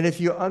 And if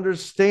you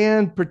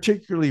understand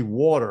particularly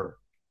water,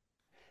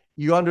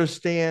 you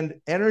understand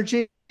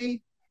energy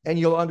and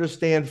you'll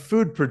understand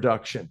food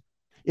production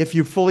if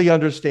you fully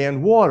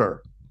understand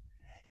water.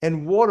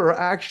 And water,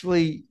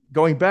 actually,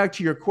 going back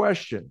to your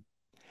question,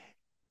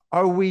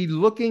 are we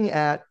looking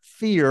at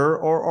fear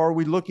or are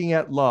we looking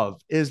at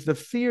love? Is the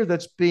fear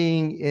that's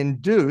being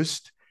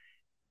induced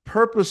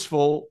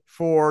purposeful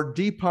for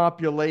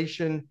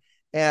depopulation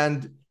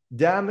and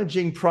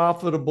damaging,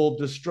 profitable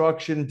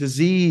destruction,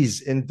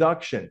 disease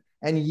induction?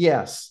 And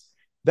yes,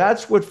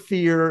 that's what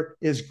fear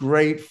is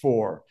great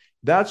for.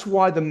 That's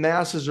why the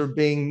masses are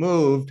being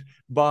moved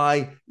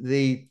by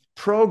the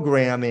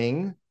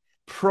programming,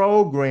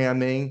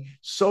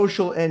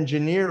 social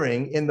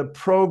engineering in the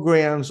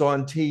programs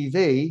on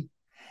TV,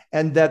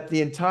 and that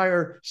the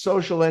entire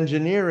social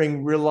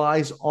engineering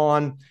relies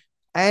on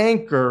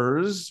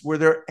anchors where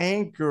they're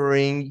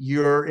anchoring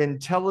your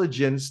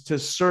intelligence to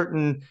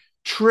certain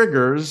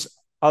triggers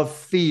of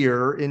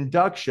fear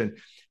induction.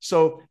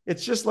 So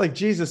it's just like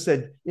Jesus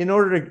said, in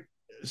order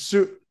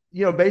to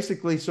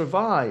basically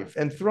survive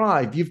and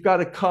thrive, you've got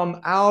to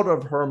come out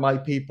of her, my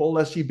people,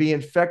 lest you be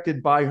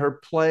infected by her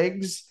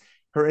plagues,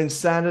 her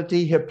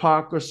insanity,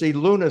 hypocrisy,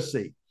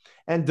 lunacy,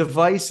 and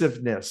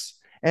divisiveness,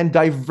 and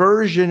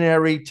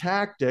diversionary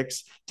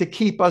tactics to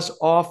keep us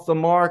off the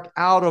mark,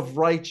 out of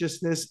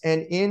righteousness,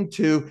 and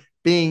into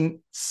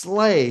being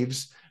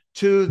slaves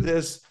to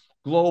this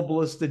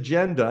globalist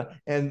agenda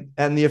and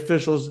the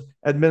officials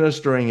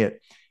administering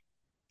it.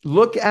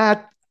 Look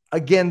at,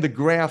 again, the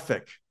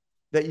graphic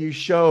that you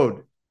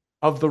showed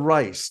of the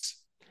rice.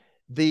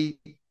 The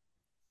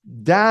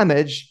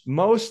damage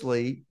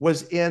mostly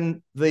was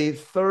in the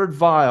third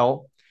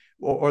vial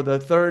or the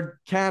third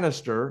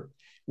canister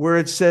where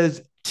it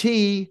says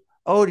T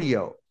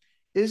Odio.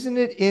 Isn't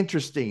it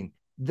interesting?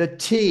 The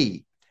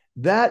T,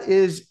 that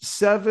is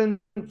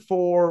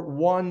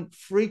 741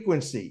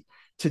 frequency.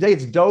 Today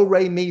it's do,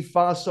 re, mi,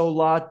 fa, sol,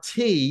 la,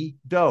 ti,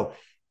 do.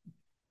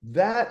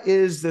 That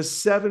is the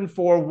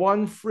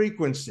 741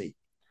 frequency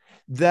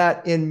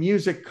that in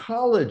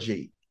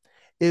musicology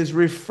is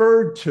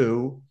referred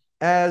to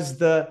as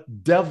the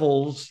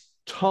devil's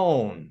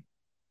tone.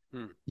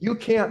 You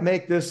can't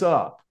make this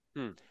up.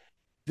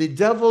 The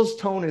devil's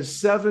tone is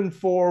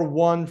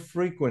 741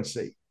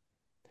 frequency.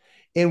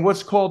 In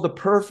what's called the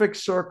perfect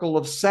circle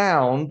of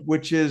sound,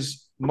 which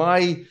is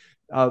my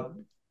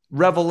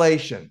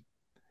revelation.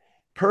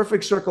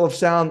 Perfect circle of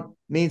sound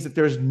means that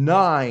there's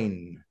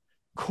 9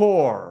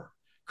 core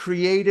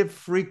creative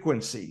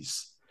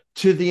frequencies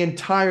to the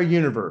entire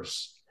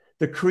universe.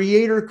 The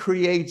creator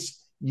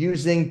creates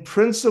using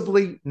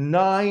principally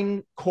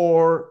 9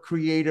 core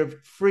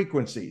creative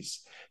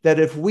frequencies. That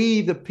if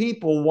we, the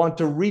people, want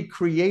to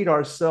recreate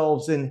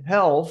ourselves in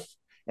health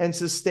and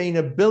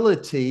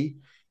sustainability,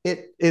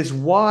 it is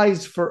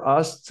wise for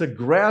us to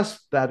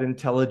grasp that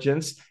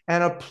intelligence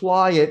and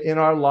apply it in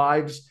our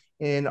lives,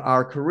 in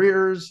our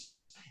careers,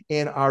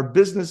 in our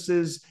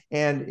businesses,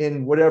 and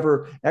in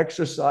whatever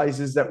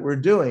exercises that we're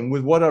doing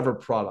with whatever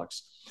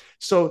products.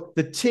 So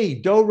the T,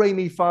 do, re,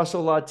 mi, fa,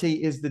 sol, la,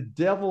 ti, is the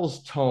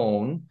devil's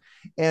tone.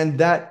 And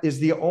that is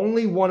the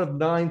only one of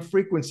 9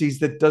 frequencies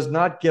that does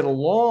not get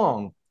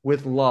along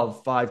with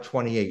love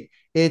 528.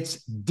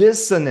 It's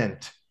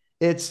dissonant.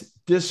 It's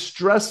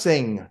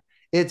distressing.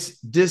 It's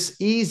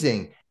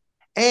diseasing.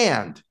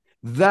 And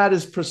that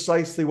is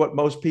precisely what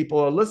most people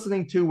are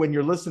listening to when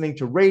you're listening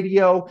to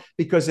radio,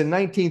 because in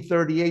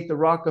 1938, the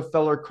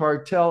Rockefeller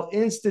cartel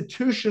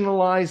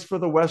institutionalized for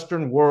the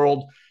Western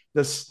world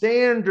the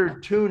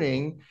standard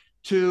tuning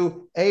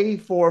to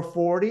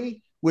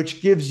A440, which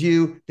gives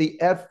you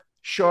the F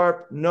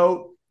sharp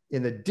note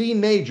in the D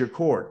major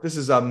chord. This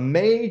is a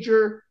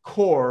major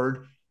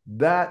chord.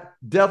 That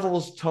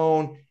devil's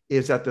tone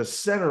is at the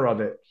center of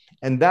it.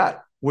 And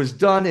that was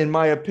done, in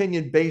my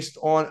opinion, based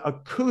on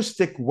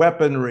acoustic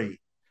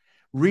weaponry,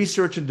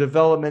 research and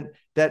development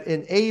that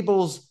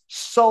enables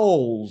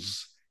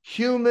souls,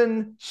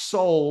 human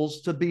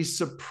souls, to be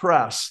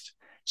suppressed,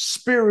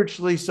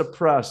 spiritually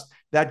suppressed.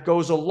 That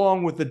goes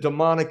along with the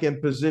demonic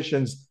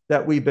impositions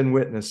that we've been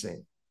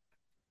witnessing.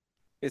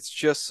 It's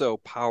just so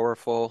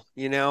powerful.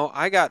 You know,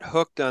 I got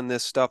hooked on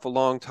this stuff a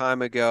long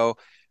time ago.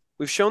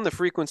 We've shown the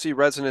frequency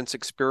resonance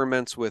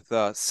experiments with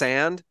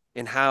sand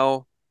and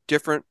how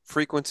different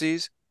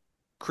frequencies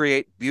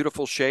create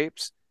beautiful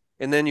shapes.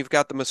 And then you've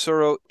got the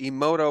Masaru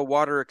Emoto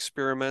water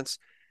experiments.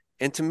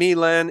 And to me,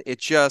 Len, it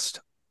just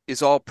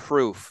is all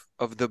proof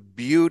of the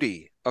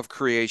beauty of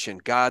creation,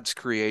 God's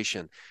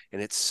creation.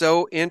 And it's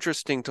so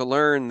interesting to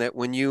learn that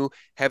when you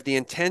have the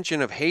intention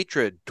of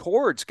hatred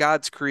towards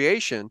God's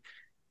creation,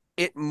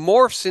 it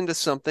morphs into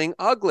something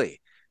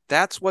ugly.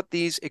 That's what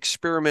these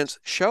experiments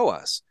show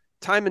us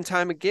time and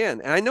time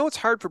again. And I know it's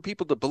hard for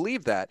people to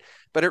believe that,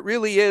 but it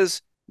really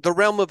is the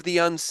realm of the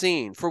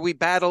unseen, for we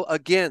battle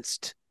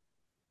against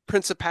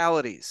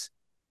principalities,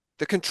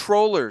 the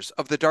controllers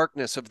of the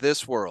darkness of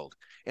this world.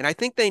 And I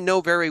think they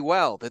know very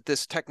well that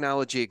this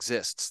technology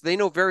exists. They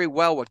know very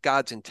well what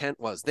God's intent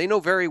was. They know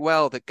very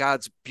well that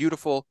God's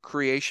beautiful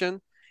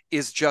creation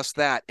is just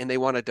that, and they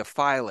want to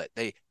defile it.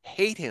 They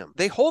hate him.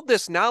 They hold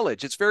this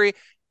knowledge. It's very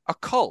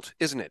occult,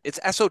 isn't it? It's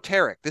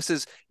esoteric. This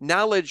is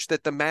knowledge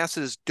that the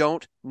masses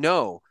don't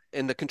know,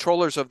 and the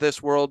controllers of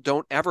this world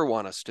don't ever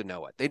want us to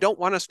know it. They don't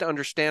want us to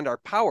understand our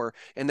power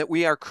and that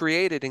we are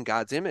created in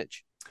God's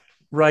image.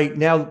 Right.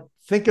 Now,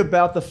 think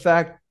about the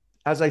fact,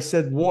 as I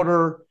said,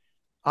 water,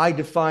 I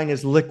define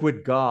as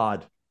liquid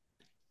God.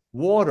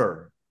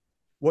 Water,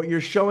 what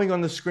you're showing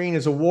on the screen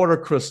is a water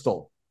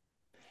crystal.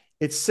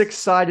 Its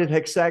 6-sided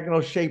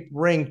hexagonal shaped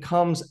ring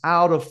comes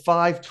out of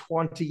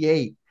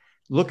 528.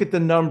 Look at the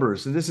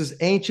numbers. And this is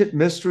ancient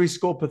mystery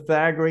school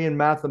Pythagorean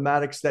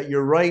mathematics that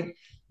you're right.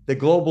 The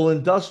global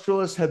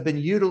industrialists have been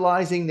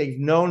utilizing, they've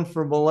known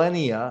for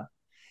millennia,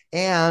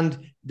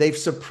 and they've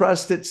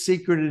suppressed it,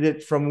 secreted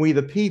it from we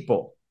the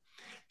people.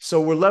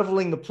 So we're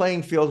leveling the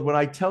playing field when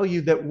I tell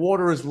you that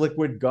water is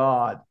liquid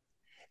God.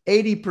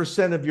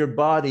 80% of your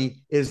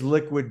body is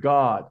liquid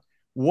God.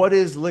 What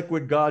does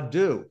liquid God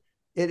do?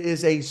 It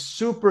is a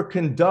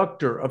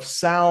superconductor of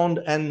sound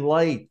and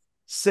light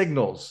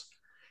signals.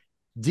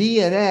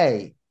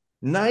 DNA,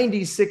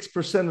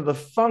 96% of the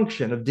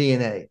function of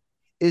DNA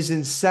is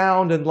in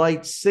sound and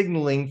light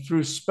signaling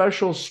through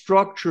special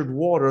structured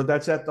water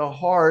that's at the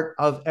heart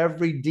of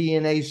every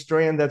DNA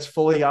strand that's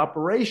fully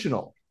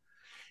operational.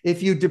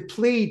 If you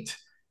deplete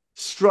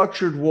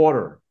structured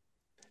water,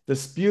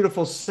 this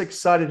beautiful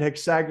six-sided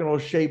hexagonal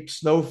shaped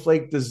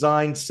snowflake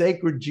design,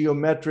 sacred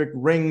geometric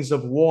rings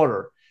of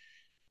water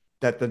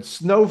that the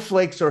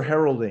snowflakes are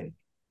heralding,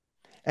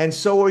 and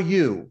so are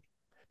you,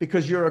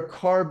 because you're a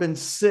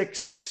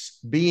carbon-6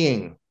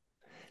 being.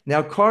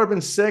 Now,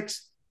 carbon-6,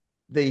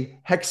 the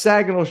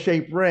hexagonal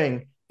shaped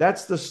ring,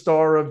 that's the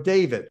Star of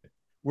David.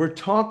 We're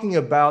talking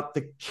about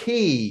the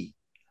key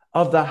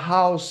of the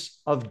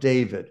house of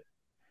David.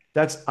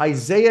 That's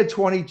Isaiah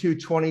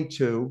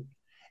 22:22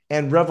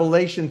 and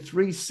Revelation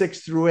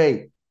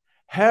 3:6-8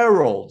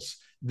 heralds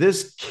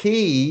this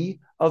key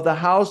of the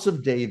house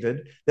of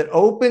David that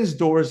opens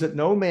doors that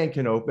no man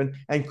can open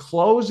and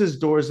closes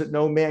doors that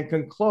no man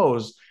can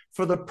close,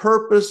 for the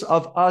purpose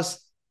of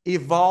us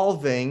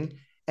evolving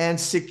and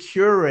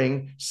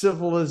securing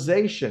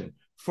civilization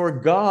for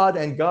God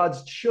and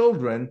God's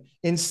children,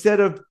 instead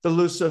of the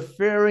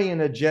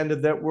Luciferian agenda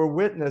that we're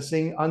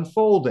witnessing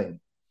unfolding.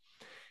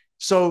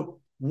 So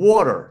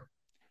water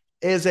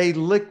is a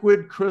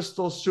liquid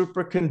crystal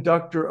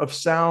superconductor of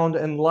sound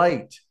and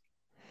light.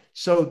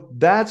 So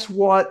that's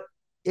what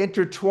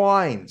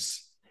intertwines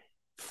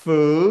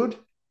food,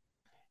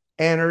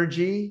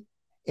 energy,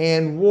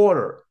 and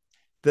water.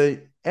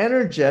 The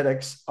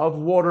energetics of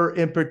water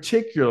in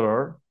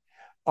particular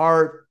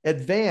are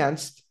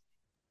advanced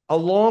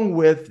along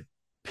with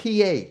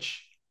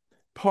pH.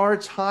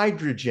 Parts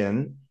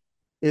hydrogen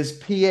is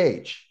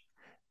pH.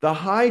 The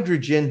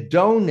hydrogen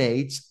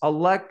donates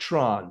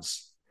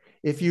electrons.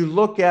 If you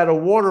look at a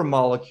water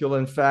molecule,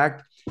 in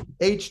fact,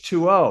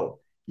 H2O,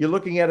 you're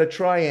looking at a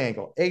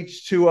triangle,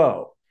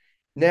 H2O.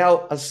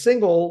 Now, a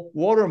single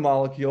water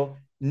molecule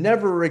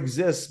never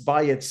exists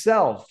by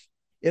itself.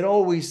 It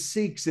always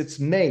seeks its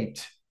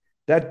mate.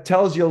 That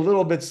tells you a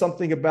little bit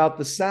something about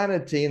the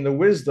sanity and the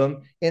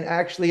wisdom in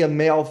actually a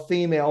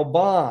male-female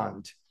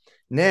bond.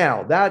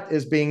 Now, that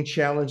is being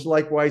challenged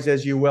likewise,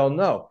 as you well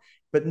know.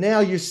 But now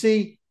you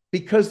see,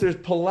 because there's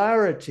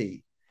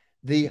polarity,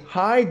 the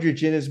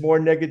hydrogen is more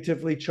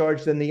negatively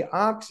charged than the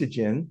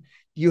oxygen.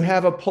 You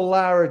have a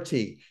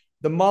polarity.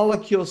 The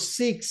molecule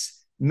seeks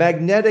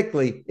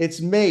magnetically its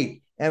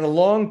mate, and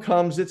along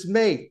comes its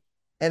mate.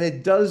 And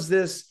it does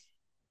this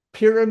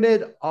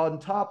pyramid on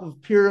top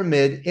of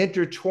pyramid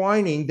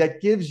intertwining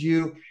that gives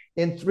you,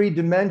 in 3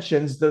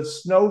 dimensions, the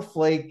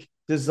snowflake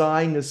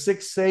design, the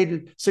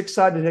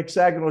six-sided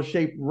hexagonal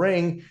shaped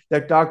ring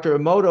that Dr.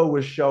 Emoto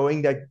was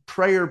showing, that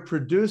prayer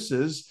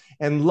produces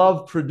and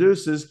love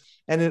produces.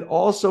 And it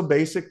also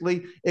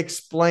basically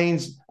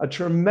explains a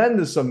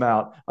tremendous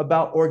amount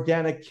about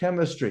organic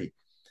chemistry.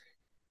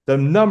 The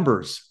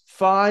numbers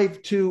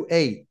 5, 2,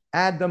 8,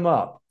 add them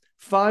up.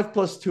 5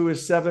 plus 2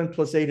 is 7,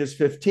 plus 8 is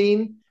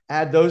 15.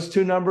 Add those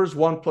 2 numbers,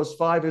 1 plus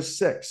 5 is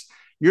 6.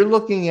 You're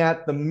looking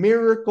at the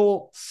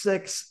miracle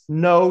 6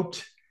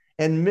 note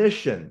and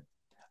mission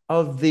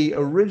of the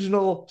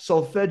original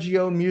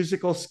solfeggio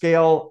musical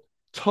scale,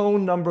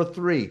 tone number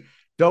 3.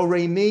 Do,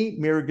 re, mi,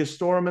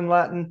 Miragistorum in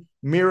Latin,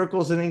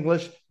 miracles in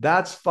English.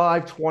 That's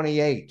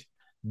 528.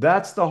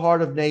 That's the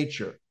heart of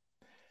nature.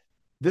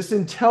 This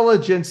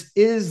intelligence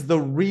is the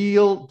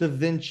real Da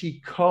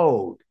Vinci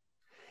Code.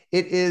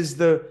 It is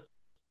the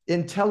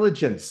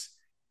intelligence,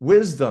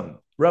 wisdom,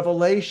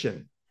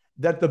 revelation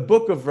that the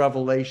book of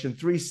Revelation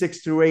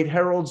 3:6-8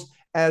 heralds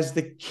as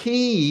the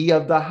key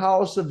of the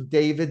house of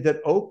David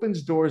that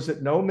opens doors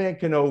that no man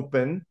can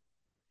open,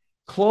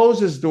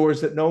 closes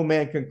doors that no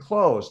man can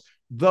close.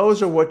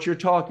 Those are what you're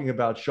talking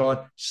about, Sean.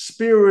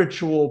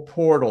 Spiritual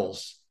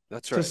portals.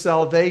 That's right. To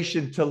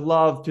salvation, to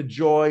love, to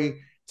joy,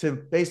 to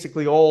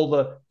basically all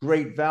the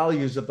great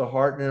values of the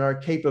heart and our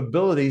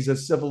capabilities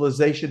as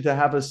civilization to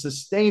have a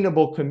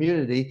sustainable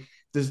community.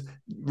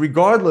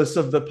 Regardless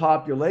of the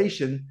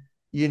population,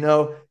 you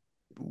know,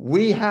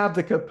 we have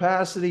the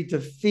capacity to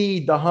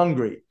feed the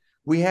hungry.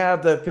 We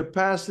have the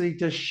capacity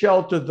to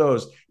shelter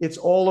those. It's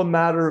all a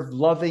matter of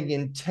loving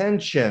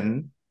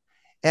intention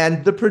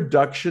and the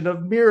production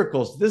of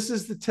miracles. This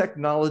is the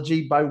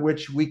technology by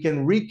which we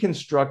can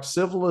reconstruct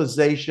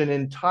civilization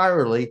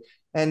entirely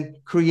and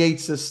create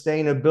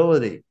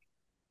sustainability.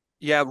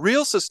 Yeah,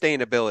 real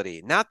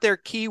sustainability, not their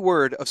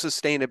keyword of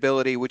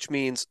sustainability, which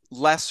means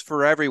less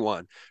for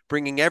everyone,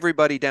 bringing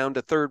everybody down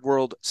to third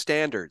world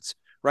standards,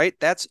 right?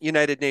 That's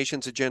United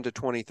Nations Agenda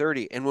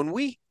 2030. And when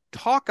we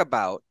talk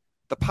about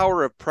the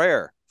power of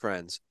prayer,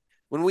 friends,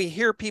 when we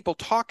hear people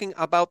talking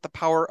about the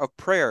power of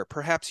prayer,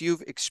 perhaps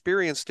you've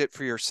experienced it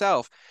for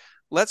yourself.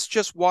 Let's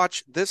just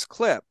watch this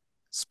clip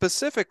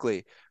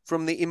specifically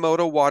from the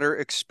Emoto water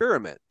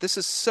experiment. This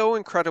is so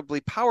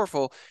incredibly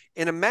powerful.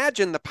 And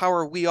imagine the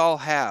power we all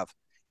have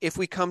if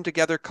we come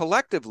together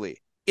collectively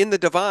in the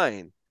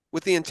divine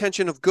with the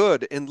intention of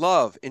good and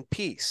love and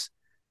peace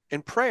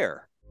and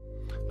prayer.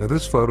 Now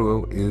this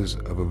photo is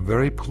of a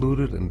very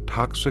polluted and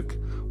toxic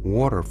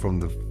water from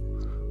the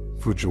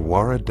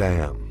Fujiwara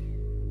Dam.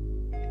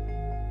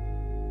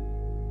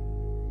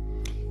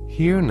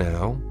 Here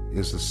now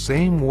is the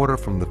same water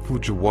from the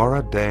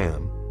Fujiwara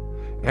Dam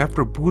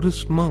after a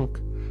Buddhist monk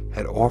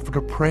had offered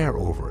a prayer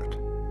over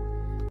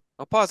it.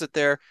 I'll pause it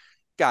there.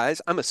 Guys,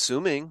 I'm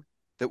assuming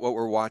that what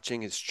we're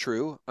watching is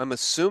true. I'm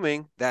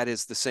assuming that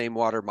is the same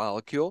water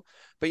molecule.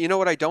 But you know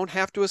what I don't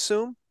have to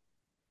assume?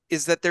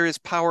 Is that there is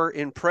power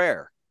in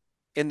prayer.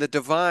 In the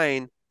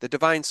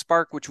divine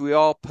spark which we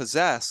all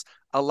possess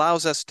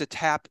allows us to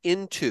tap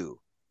into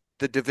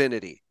the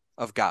divinity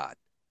of God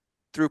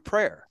through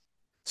prayer.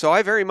 So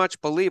I very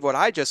much believe what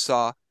I just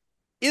saw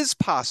is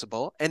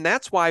possible. And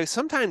that's why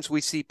sometimes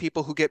we see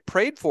people who get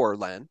prayed for,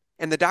 Len,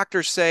 and the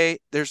doctors say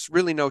there's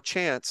really no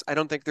chance. I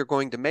don't think they're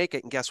going to make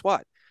it. And guess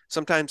what?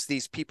 Sometimes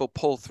these people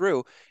pull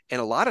through,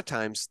 and a lot of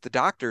times the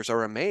doctors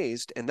are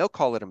amazed and they'll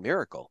call it a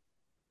miracle.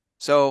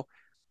 So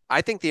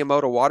I think the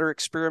Emoto water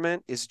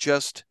experiment is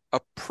just a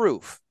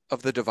proof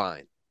of the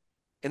divine.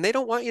 And they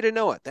don't want you to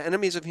know it. The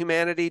enemies of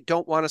humanity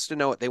don't want us to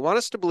know it. They want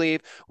us to believe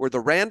we're the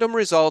random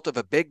result of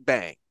a big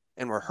bang.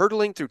 And we're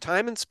hurtling through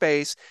time and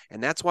space.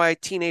 And that's why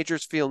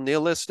teenagers feel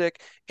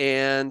nihilistic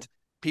and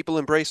people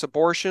embrace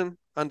abortion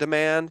on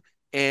demand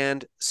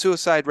and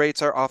suicide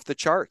rates are off the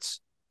charts.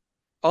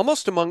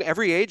 Almost among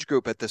every age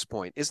group at this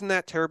point. Isn't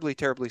that terribly,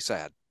 terribly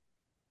sad?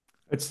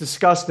 It's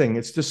disgusting.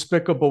 It's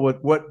despicable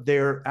with what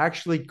they're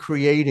actually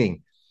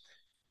creating.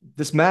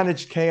 This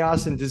managed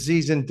chaos and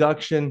disease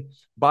induction,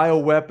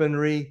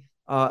 bioweaponry.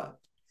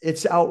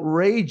 It's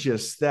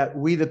outrageous that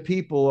we, the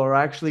people, are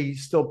actually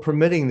still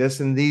permitting this,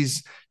 and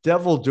these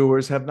devil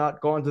doers have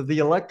not gone to the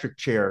electric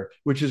chair,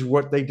 which is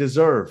what they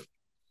deserve.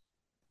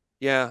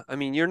 Yeah, I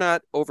mean, you're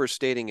not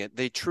overstating it.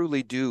 They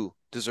truly do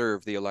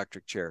deserve the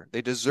electric chair.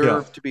 They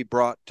deserve to be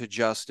brought to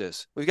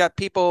justice. We've got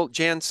people,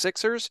 Jan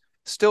 6ers,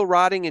 still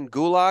rotting in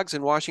gulags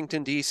in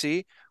Washington,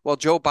 D.C., while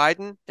Joe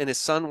Biden and his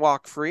son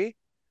walk free,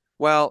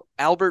 while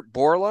Albert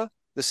Bourla,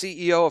 the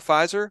CEO of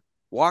Pfizer,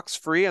 walks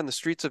free on the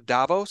streets of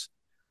Davos.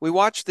 We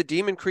watch the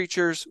demon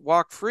creatures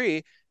walk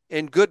free,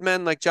 and good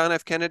men like John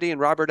F. Kennedy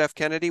and Robert F.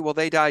 Kennedy, well,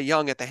 they die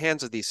young at the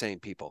hands of these same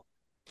people.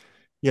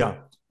 Yeah,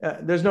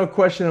 there's no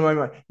question in my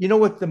mind. You know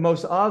what the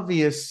most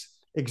obvious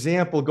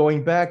example,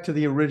 going back to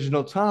the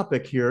original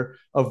topic here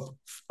of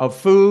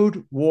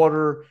food,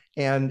 water,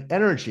 and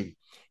energy,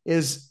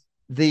 is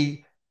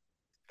the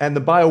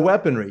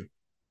bioweaponry,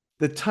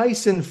 the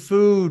Tyson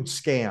food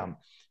scam.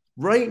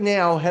 Right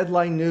now,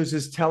 headline news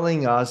is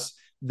telling us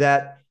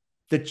that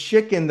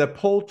the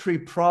poultry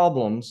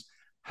problems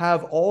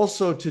have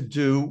also to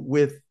do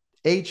with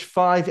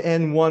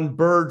H5N1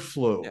 bird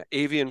flu. Yeah,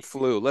 avian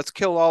flu. Let's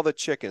kill all the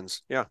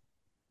chickens. Yeah.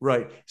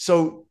 Right.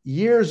 So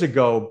years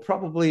ago,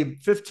 probably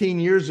 15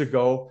 years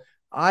ago,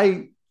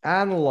 I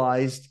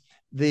analyzed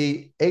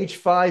the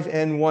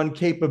H5N1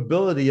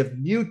 capability of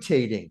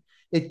mutating.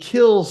 It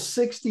kills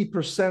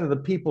 60% of the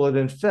people it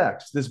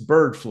infects, this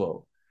bird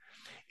flu.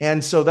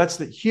 And so that's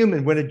the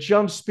human. When it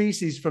jumps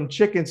species from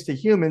chickens to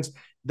humans,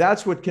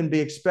 that's what can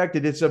be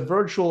expected. It's a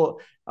virtual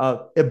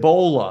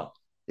Ebola,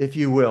 if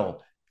you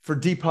will, for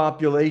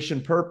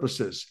depopulation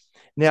purposes.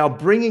 Now,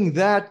 bringing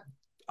that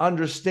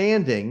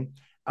understanding,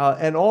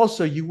 and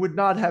also you would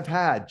not have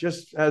had,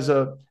 just as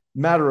a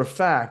matter of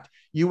fact,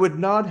 you would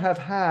not have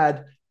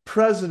had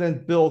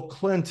President Bill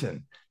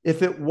Clinton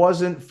if it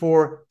wasn't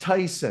for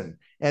Tyson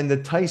and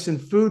the Tyson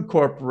Food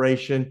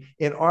Corporation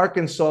in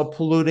Arkansas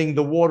polluting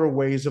the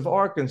waterways of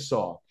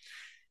Arkansas.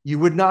 You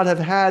would not have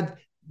had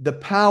the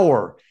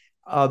power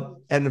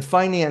and the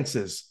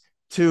finances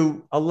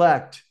to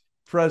elect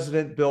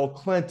President Bill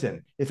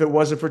Clinton if it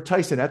wasn't for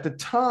Tyson. At the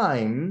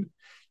time,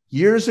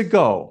 years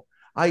ago,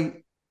 I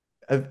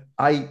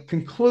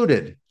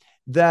concluded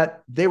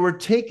that they were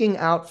taking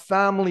out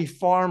family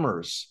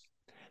farmers.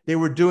 They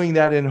were doing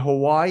that in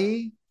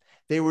Hawaii.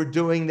 They were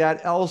doing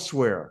that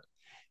elsewhere.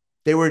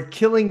 They were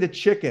killing the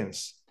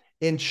chickens.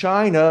 In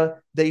China,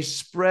 they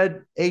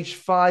spread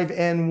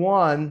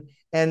H5N1,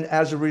 and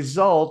as a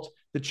result,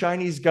 the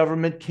Chinese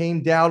government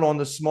came down on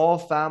the small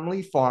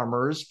family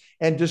farmers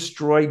and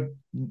destroyed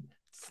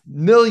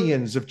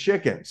millions of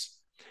chickens.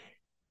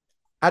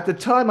 At the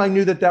time, I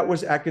knew that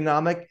was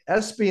economic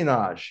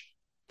espionage.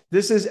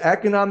 This is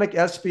economic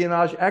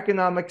espionage,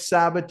 economic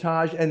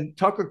sabotage, and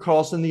Tucker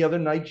Carlson the other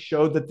night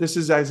showed that this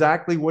is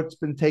exactly what's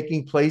been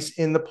taking place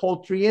in the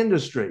poultry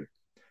industry.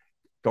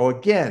 Go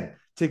again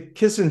to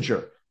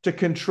Kissinger. To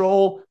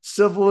control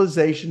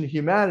civilization,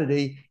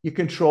 humanity, you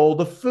control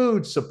the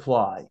food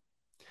supply.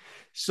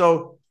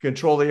 So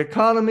control the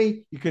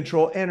economy, you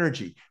control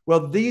energy.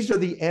 Well, these are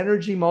the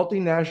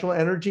multinational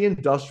energy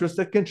industrialists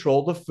that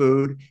control the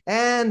food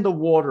and the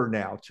water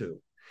now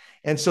too.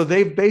 And so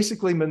they've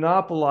basically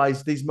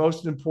monopolized these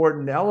most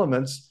important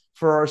elements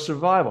for our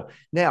survival.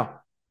 Now,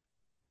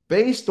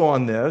 based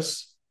on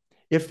this,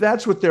 if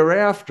that's what they're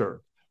after,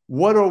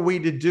 what are we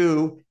to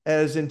do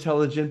as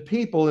intelligent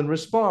people in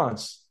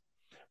response?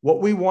 What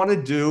we want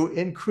to do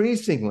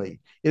increasingly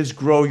is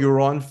grow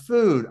your own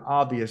food,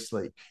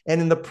 obviously.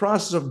 And in the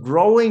process of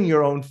growing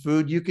your own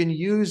food, you can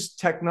use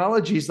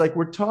technologies like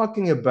we're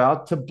talking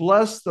about to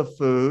bless the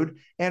food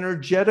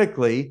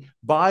energetically,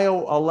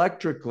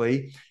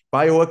 bioelectrically,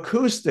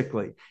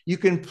 bioacoustically. You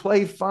can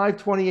play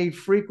 528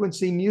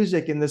 frequency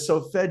music in the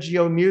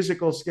solfeggio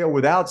musical scale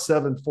without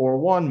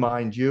 741,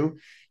 mind you.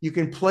 You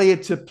can play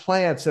it to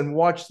plants and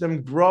watch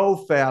them grow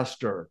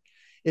faster.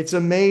 It's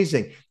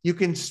amazing. You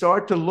can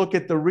start to look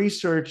at the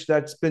research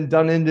that's been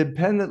done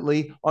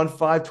independently on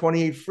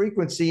 528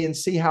 frequency and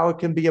see how it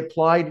can be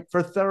applied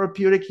for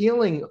therapeutic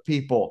healing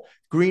people,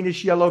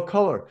 greenish yellow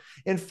color.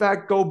 In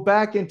fact, go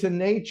back into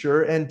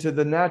nature and to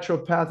the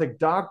naturopathic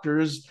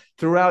doctors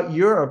throughout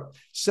Europe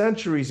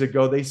centuries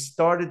ago. They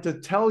started to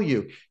tell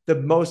you the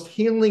most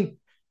healing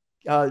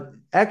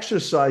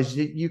exercise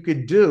that you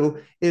could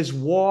do is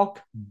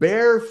walk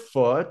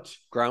barefoot,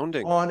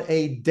 grounding, on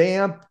a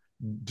damp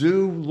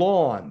dew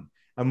lawn.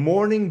 A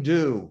morning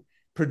dew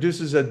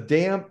produces a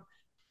damp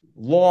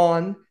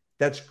lawn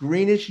that's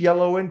greenish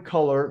yellow in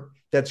color,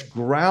 that's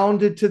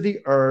grounded to the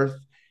earth,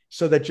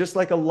 so that just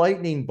like a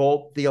lightning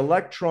bolt, the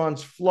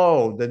electrons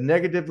flow, the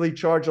negatively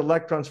charged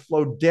electrons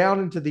flow down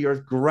into the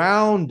earth,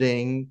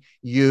 grounding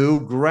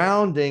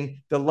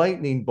the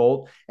lightning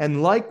bolt.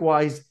 And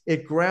likewise,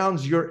 it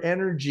grounds your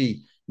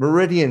energy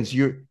meridians.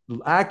 Your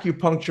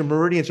acupuncture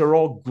meridians are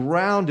all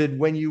grounded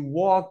when you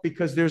walk,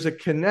 because there's a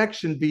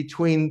connection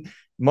between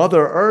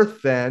Mother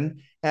Earth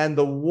then and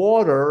the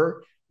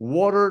water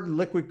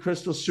liquid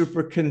crystal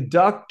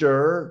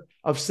superconductor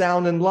of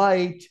sound and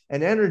light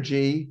and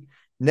energy.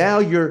 Now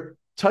your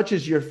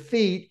touches your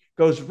feet,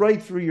 goes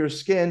right through your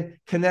skin,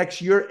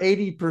 connects your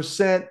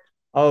 80%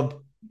 of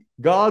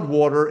God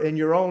water in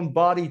your own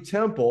body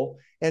temple.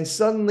 And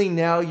suddenly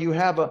now you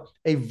have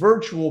a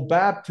virtual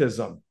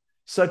baptism,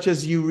 such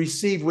as you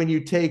receive when you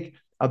take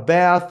a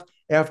bath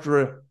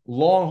after a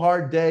long,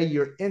 hard day.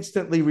 You're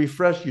instantly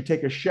refreshed. You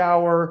take a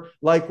shower,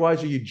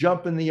 likewise, or you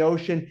jump in the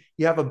ocean.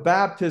 You have a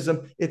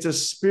baptism. It's a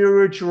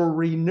spiritual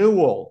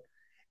renewal.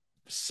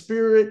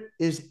 Spirit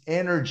is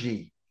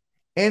energy.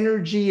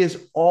 Energy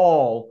is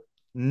all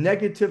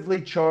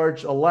negatively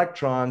charged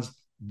electrons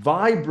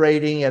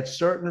vibrating at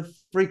certain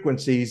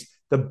frequencies,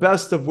 the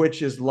best of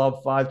which is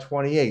Love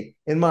 528,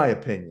 in my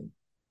opinion.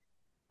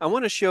 I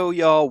want to show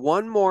y'all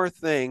one more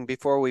thing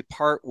before we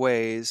part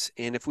ways.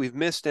 And if we've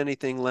missed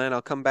anything, Len,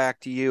 I'll come back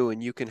to you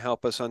and you can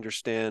help us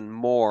understand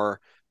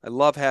more. I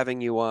love having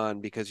you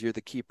on because you're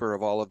the keeper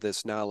of all of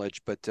this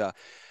knowledge. But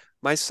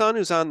my son,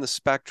 who's on the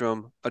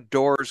spectrum,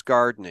 adores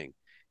gardening.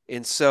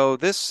 And so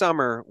this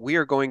summer, we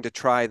are going to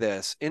try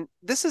this. And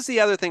this is the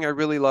other thing I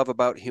really love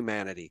about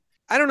humanity.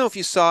 I don't know if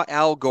you saw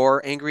Al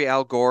Gore, angry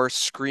Al Gore,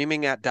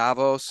 screaming at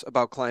Davos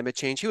about climate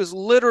change. He was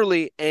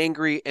literally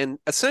angry and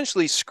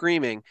essentially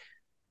screaming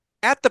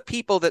at the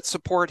people that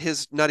support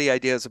his nutty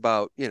ideas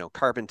about,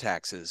 carbon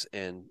taxes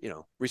and,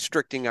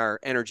 restricting our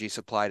energy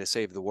supply to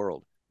save the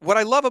world. What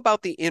I love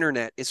about the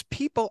internet is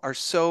people are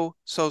so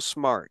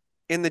smart.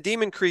 And the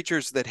demon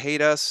creatures that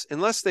hate us,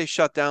 unless they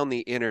shut down the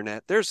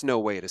internet, there's no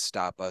way to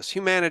stop us.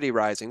 Humanity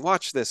Rising.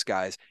 Watch this,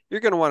 guys. You're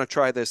going to want to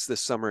try this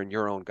summer in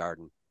your own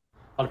garden.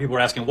 A lot of people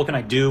are asking, what can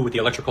I do with the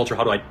electroculture?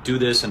 How do I do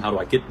this? And how do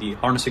I get the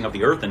harnessing of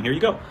the earth? And here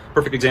you go.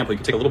 Perfect example. You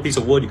can take a little piece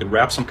of wood, you can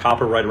wrap some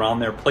copper right around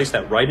there, place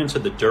that right into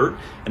the dirt,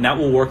 and that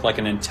will work like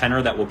an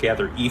antenna that will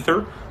gather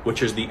ether,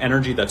 which is the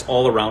energy that's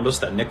all around us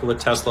that Nikola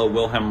Tesla,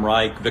 Wilhelm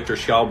Reich, Victor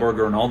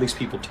Schauberger, and all these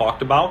people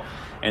talked about.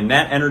 And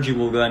that energy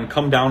will then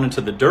come down into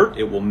the dirt.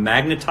 It will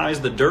magnetize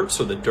the dirt,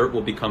 so the dirt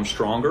will become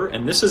stronger.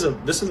 And this is a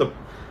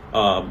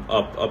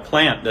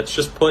plant that's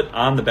just put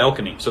on the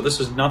balcony. So this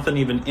is nothing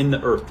even in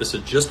the earth. This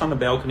is just on the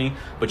balcony,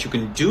 but you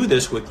can do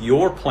this with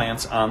your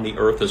plants on the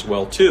earth as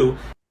well too.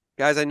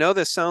 Guys, I know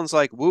this sounds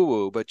like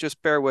woo-woo, but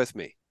just bear with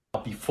me.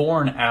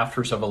 Before and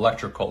afters of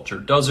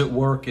electroculture. Does it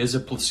work? Is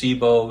it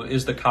placebo?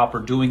 Is the copper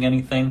doing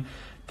anything?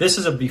 This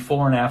is a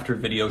before and after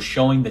video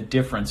showing the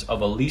difference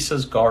of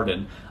Elisa's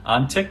garden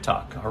on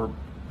TikTok. Her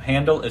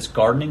handle is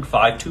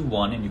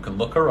gardening521 and you can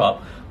look her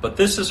up. But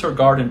this is her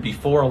garden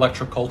before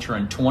electroculture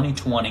in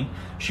 2020.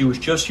 She was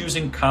just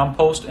using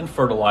compost and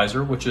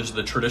fertilizer, which is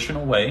the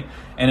traditional way,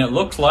 and it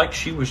looked like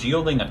she was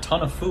yielding a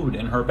ton of food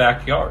in her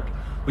backyard.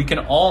 We can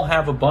all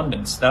have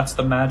abundance. That's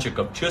the magic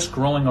of just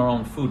growing our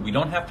own food. We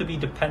don't have to be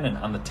dependent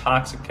on the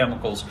toxic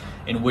chemicals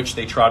in which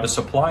they try to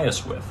supply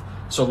us with.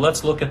 So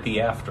let's look at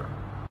the after.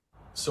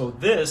 So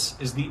this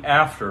is the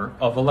after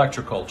of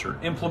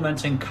electroculture,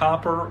 implementing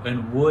copper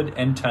and wood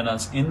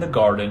antennas in the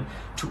garden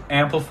to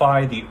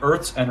amplify the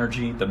earth's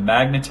energy, the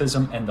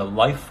magnetism, and the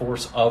life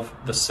force of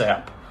the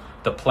sap,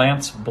 the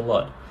plant's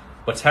blood.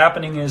 What's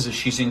happening is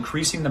she's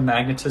increasing the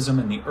magnetism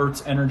and the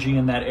earth's energy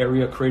in that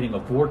area, creating a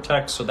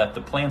vortex so that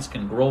the plants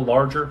can grow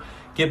larger,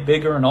 get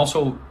bigger, and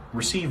also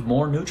receive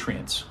more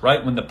nutrients,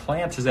 right? When the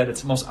plant is at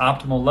its most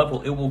optimal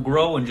level, it will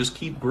grow and just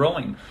keep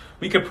growing.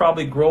 We could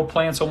probably grow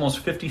plants almost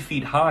 50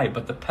 feet high,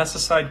 but the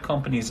pesticide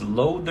companies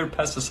load their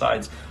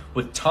pesticides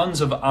with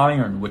tons of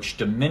iron, which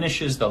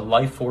diminishes the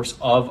life force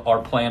of our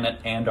planet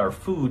and our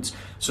foods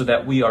so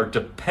that we are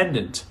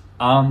dependent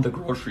on the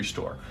grocery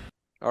store.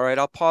 All right,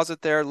 I'll pause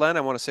it there. Len,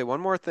 I want to say one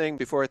more thing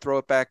before I throw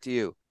it back to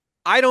you.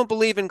 I don't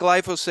believe in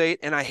glyphosate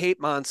and I hate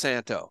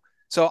Monsanto.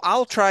 So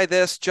I'll try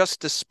this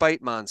just to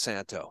spite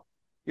Monsanto.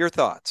 Your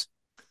thoughts?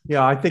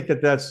 Yeah, I think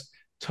that that's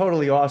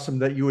totally awesome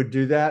that you would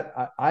do that.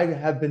 I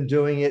have been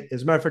doing it.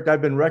 As a matter of fact,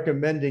 I've been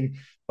recommending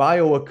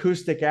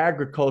bioacoustic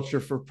agriculture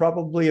for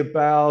probably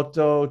about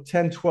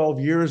 10, 12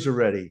 years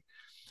already.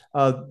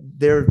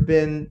 There have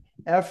been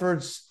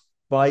efforts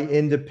by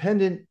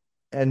independent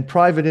and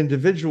private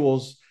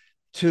individuals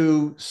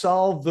to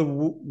solve the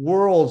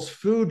world's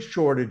food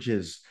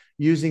shortages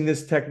using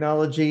this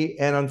technology.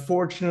 And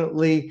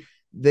unfortunately,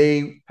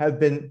 they have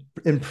been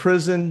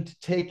imprisoned,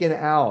 taken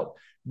out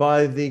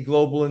by the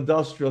global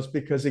industrialists,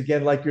 because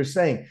again, like you're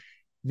saying,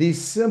 these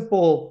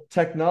simple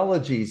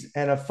technologies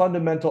and a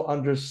fundamental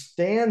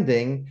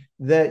understanding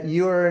that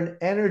you're an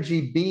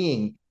energy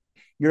being,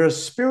 you're a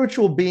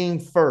spiritual being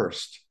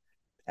first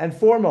and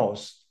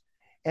foremost,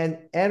 and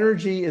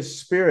energy is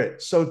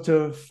spirit. So to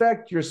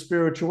affect your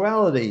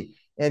spirituality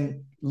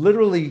and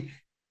literally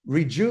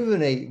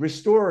rejuvenate,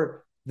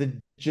 restore the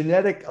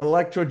genetic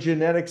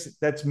electrogenetics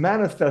that's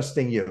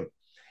manifesting you,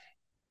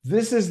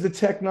 this is the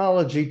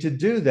technology to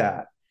do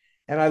that.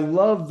 And I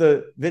love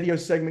the video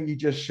segment you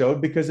just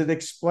showed because it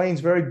explains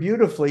very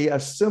beautifully a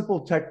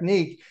simple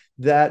technique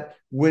that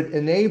would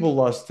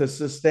enable us to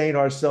sustain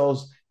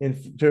ourselves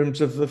in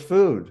terms of the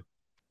food.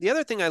 The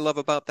other thing I love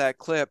about that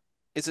clip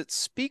is it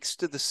speaks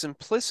to the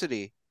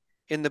simplicity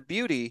and the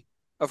beauty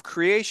of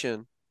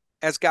creation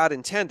as God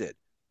intended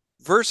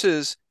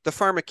versus the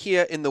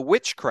pharmakia in the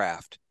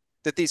witchcraft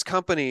that these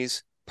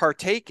companies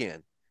partake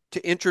in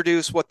to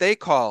introduce what they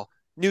call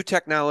new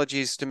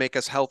technologies to make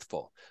us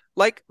healthful,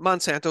 like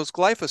Monsanto's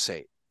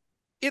glyphosate.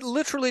 It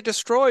literally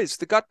destroys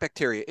the gut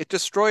bacteria. It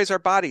destroys our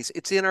bodies.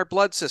 It's in our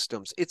blood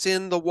systems. It's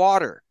in the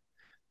water.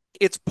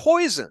 It's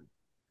poison.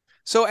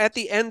 So at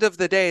the end of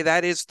the day,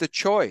 that is the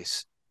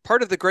choice.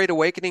 Part of the Great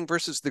Awakening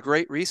versus the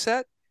Great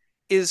Reset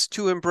is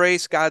to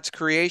embrace God's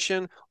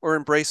creation or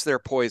embrace their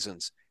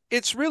poisons.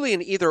 It's really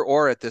an either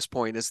or at this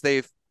point, as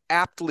they've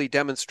aptly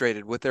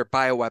demonstrated with their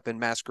bioweapon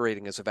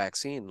masquerading as a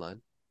vaccine,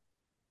 Len.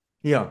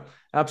 Yeah,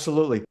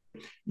 absolutely.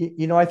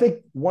 You know, I think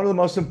one of the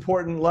most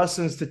important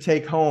lessons to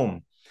take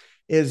home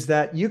is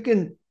that you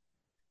can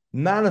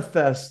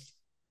manifest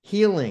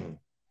healing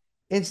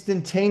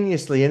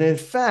instantaneously. And in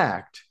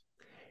fact,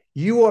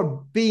 you are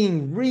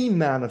being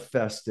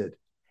remanifested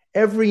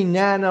every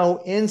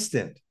nano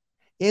instant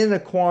in a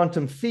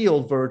quantum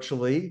field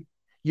virtually.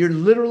 You're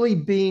literally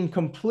being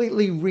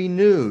completely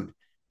renewed,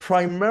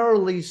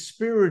 primarily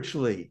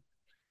spiritually,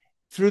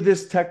 through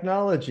this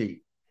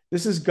technology.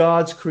 This is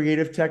God's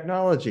creative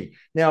technology.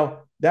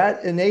 Now,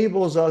 that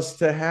enables us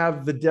to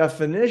have the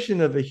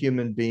definition of a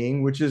human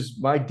being, which is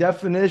my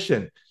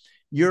definition.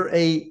 You're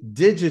a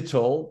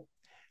digital,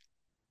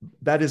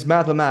 that is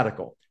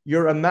mathematical.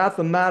 You're a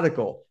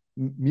mathematical,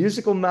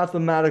 musical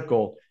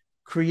mathematical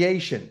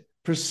creation,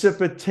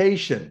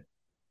 precipitation,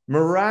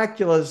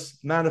 miraculous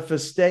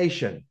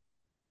manifestation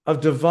of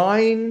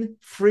divine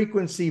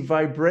frequency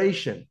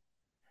vibration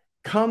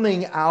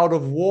coming out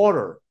of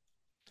water,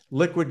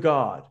 liquid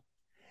God.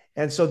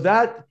 And so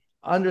that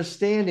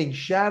understanding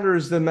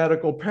shatters the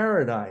medical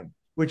paradigm,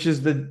 which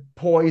is the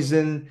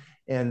poison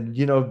and,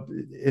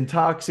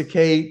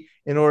 intoxicate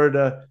in order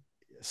to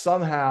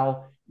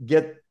somehow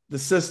get the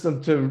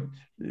system to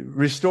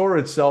restore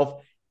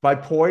itself by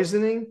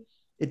poisoning.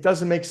 It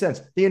doesn't make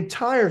sense. The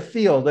entire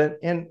field,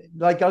 and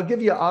like I'll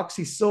give you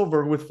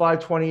oxysilver with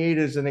 528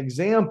 as an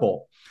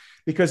example,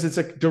 because it's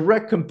a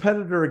direct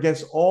competitor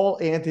against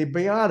all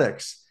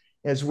antibiotics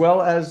as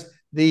well as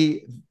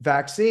the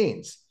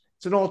vaccines.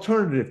 It's an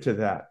alternative to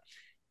that.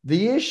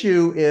 The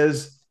issue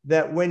is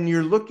that when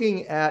you're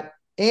looking at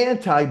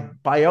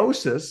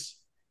antibiosis,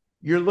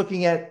 you're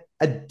looking at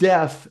a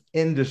death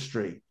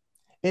industry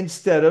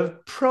instead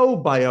of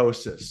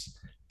probiosis,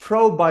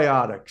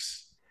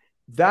 probiotics.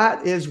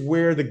 That is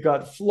where the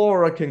gut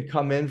flora can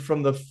come in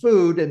from the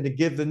food and to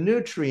give the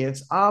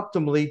nutrients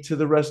optimally to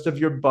the rest of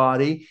your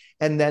body,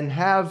 and then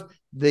have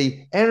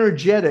the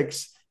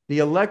energetics, the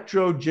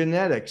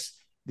electrogenetics,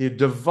 the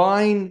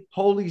divine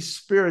Holy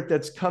Spirit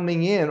that's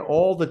coming in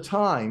all the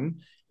time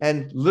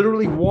and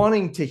literally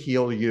wanting to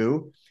heal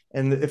you.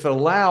 And if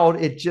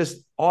allowed, it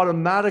just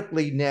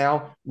automatically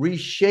now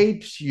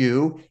reshapes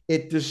you.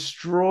 It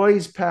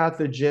destroys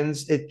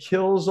pathogens. It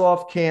kills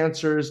off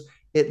cancers.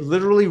 It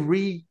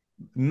literally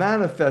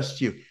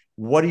manifests you.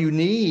 What do you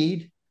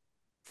need?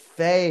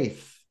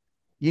 Faith.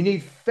 You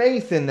need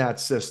faith in that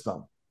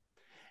system.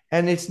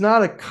 And it's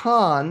not a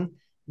con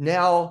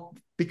now,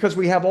 because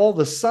we have all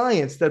the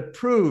science that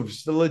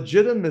proves the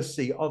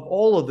legitimacy of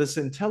all of this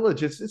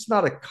intelligence. It's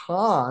not a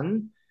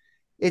con.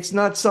 It's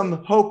not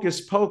some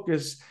hocus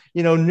pocus,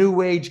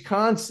 new age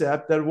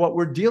concept that what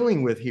we're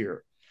dealing with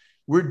here.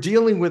 We're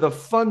dealing with a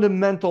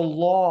fundamental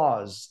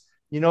laws.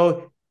 In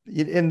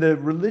the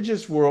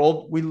religious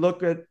world, we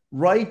look at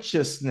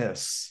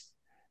righteousness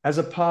as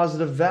a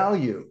positive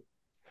value.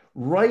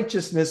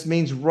 Righteousness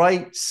means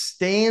right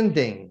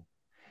standing.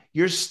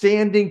 You're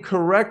standing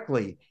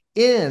correctly.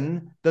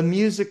 in the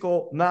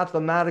musical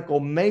mathematical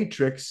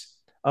matrix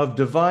of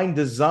divine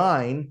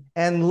design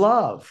and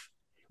love.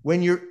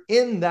 When you're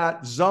in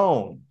that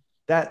zone,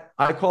 that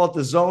I call it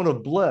the zone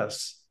of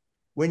bliss,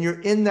 when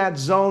you're in that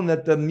zone,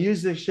 that the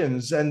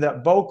musicians and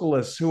the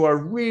vocalists who are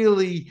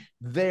really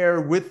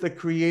there with the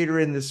creator,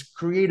 and this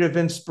creative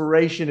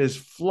inspiration is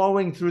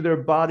flowing through their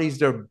bodies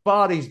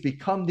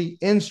become the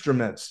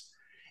instruments,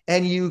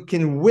 and you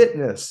can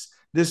witness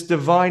this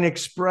divine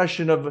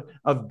expression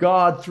of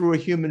God through a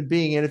human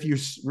being. And if you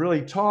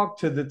really talk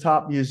to the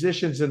top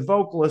musicians and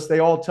vocalists, they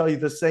all tell you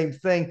the same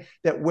thing,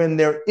 that when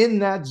they're in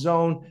that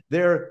zone,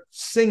 they're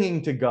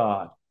singing to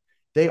God.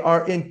 They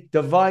are in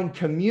divine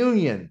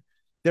communion.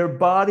 Their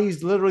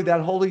bodies, literally,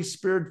 that Holy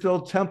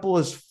Spirit-filled temple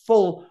is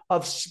full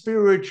of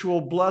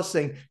spiritual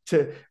blessing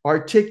to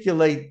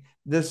articulate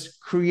this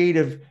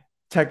creative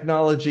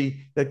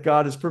technology that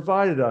God has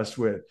provided us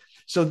with.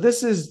 So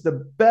this is the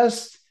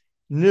best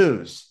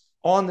news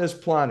on this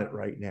planet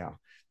right now.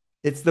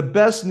 It's the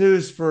best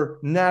news for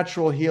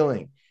natural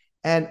healing.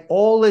 And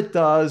all it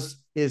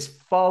does is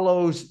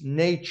follows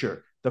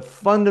nature, the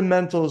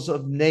fundamentals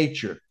of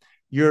nature.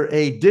 You're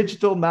a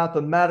digital,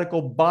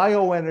 mathematical,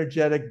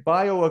 bioenergetic,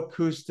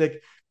 bioacoustic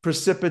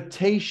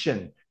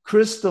precipitation,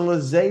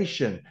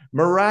 crystallization,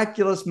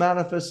 miraculous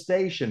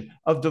manifestation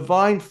of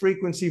divine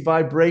frequency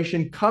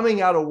vibration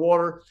coming out of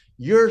water.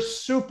 You're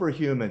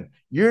superhuman.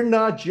 You're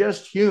not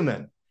just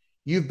human.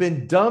 You've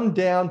been dumbed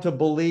down to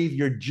believe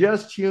you're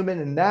just human,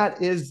 and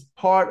that is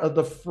part of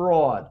the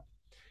fraud.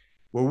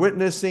 We're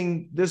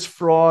witnessing this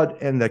fraud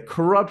and the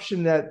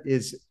corruption that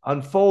is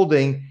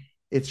unfolding.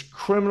 It's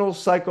criminal,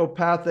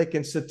 psychopathic,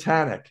 and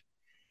satanic,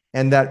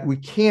 and that we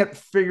can't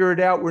figure it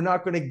out. We're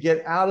not going to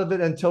get out of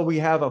it until we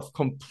have a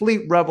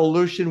complete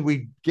revolution.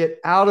 We get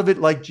out of it,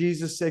 like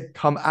Jesus said,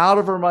 come out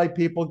of her, my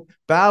people.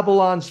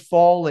 Babylon's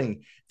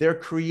falling. They're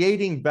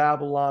creating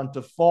Babylon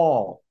to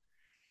fall.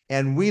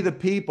 And we, the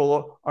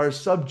people, are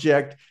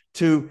subject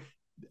to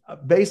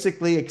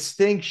basically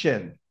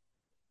extinction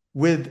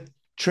with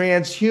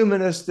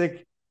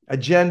transhumanistic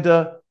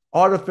agenda,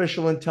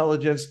 artificial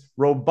intelligence,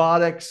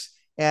 robotics,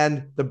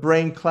 and the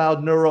brain cloud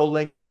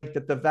Neuralink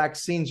that the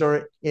vaccines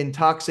are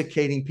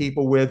intoxicating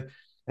people with.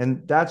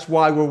 And that's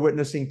why we're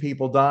witnessing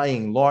people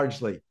dying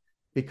largely,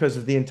 because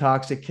of the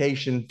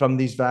intoxication from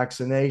these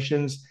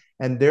vaccinations.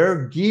 And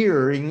they're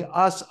gearing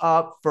us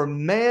up for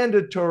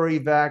mandatory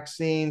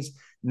vaccines,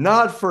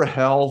 not for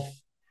health.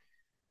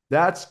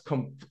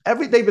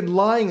 They've been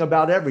lying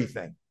about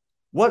everything.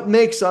 What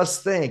makes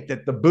us think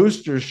that the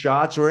booster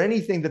shots or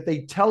anything that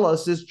they tell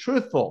us is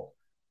truthful?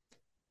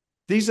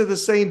 These are the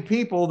same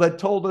people that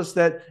told us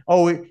that,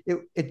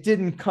 it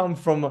didn't come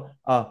from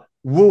a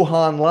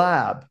Wuhan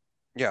lab.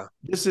 Yeah.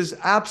 This is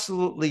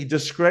absolutely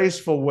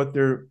disgraceful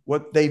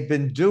what they've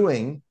been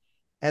doing.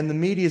 And the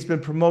media has been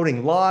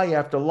promoting lie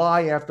after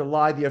lie after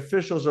lie. The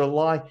officials are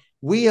lying.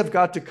 We have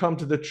got to come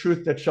to the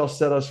truth that shall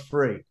set us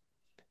free.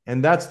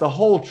 And that's the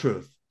whole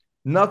truth.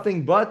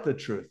 Nothing but the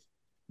truth.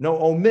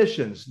 No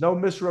omissions, no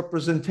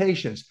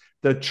misrepresentations.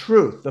 The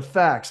truth, the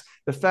facts.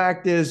 The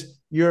fact is,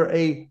 you're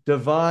a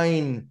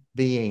divine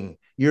being.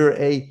 You're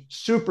a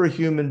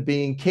superhuman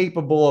being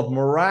capable of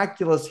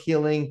miraculous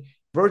healing,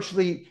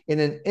 virtually in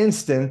an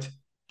instant,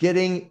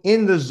 getting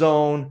in the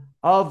zone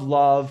of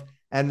love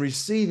and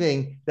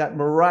receiving that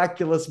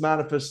miraculous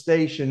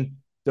manifestation,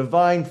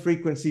 divine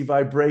frequency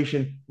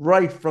vibration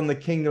right from the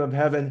kingdom of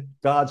heaven,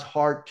 God's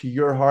heart, to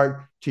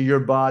your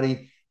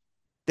body.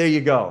 There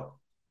you go.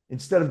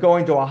 Instead of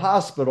going to a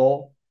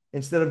hospital,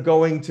 instead of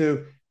going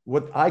to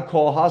what I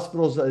call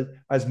hospitals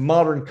as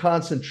modern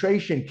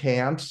concentration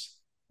camps,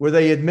 where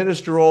they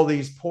administer all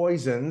these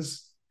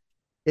poisons,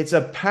 it's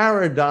a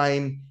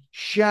paradigm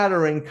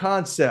shattering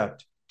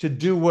concept to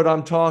do what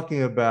I'm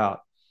talking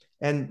about.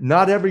 And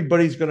not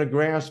everybody's going to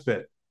grasp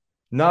it.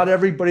 Not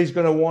everybody's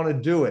going to want to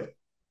do it.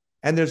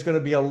 And there's going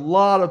to be a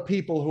lot of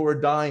people who are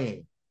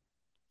dying.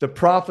 The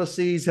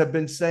prophecies have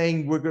been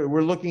saying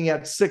we're looking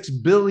at 6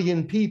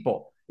 billion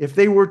people. If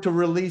they were to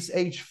release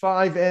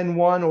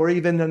H5N1 or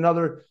even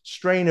another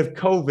strain of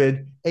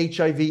COVID,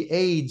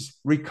 HIV/AIDS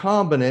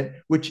recombinant,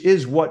 which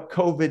is what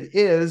COVID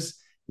is,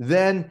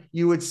 then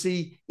you would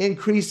see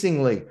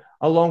increasingly,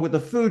 along with the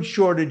food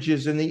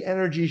shortages and the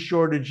energy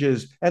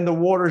shortages and the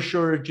water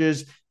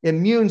shortages,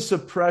 immune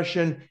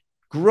suppression,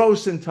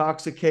 gross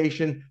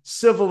intoxication,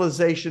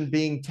 civilization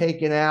being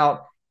taken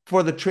out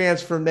for the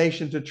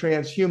transformation to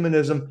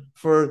transhumanism,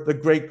 for the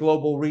great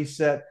global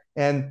reset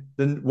and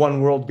the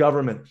one world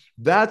government.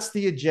 That's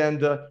the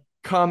agenda.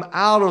 Come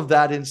out of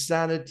that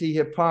insanity,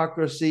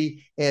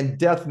 hypocrisy, and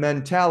death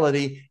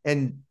mentality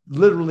and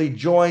literally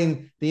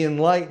join the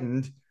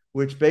enlightened,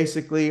 which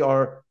basically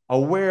are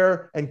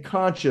aware and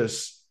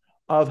conscious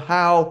of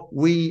how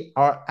we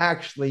are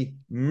actually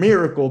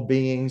miracle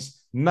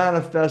beings,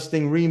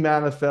 manifesting,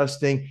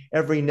 remanifesting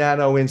every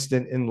nano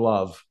instant in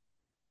love.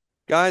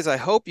 Guys, I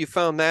hope you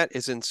found that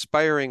as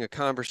inspiring a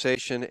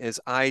conversation as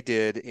I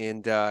did.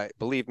 And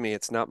believe me,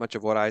 it's not much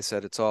of what I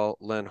said. It's all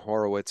Len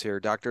Horowitz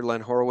here. Dr.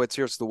 Len Horowitz,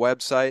 here's the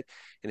website.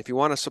 And if you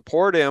want to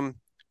support him,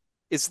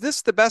 Is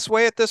this the best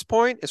way at this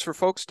point, is for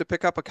folks to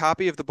pick up a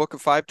copy of the Book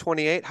of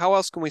 528? How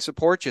else can we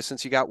support you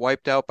since you got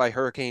wiped out by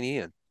Hurricane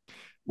Ian?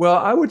 Well,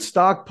 I would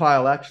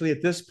stockpile actually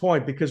at this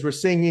point because we're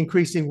seeing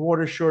increasing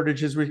water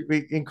shortages,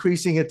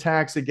 increasing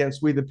attacks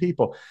against we the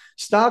people.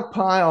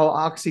 Stockpile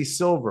Oxy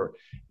Silver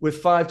with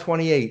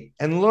 528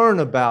 and learn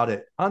about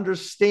it.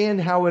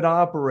 Understand how it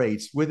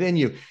operates within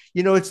you.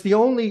 You know, it's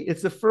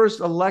the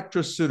first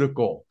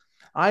electroceutical.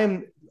 I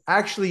am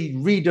actually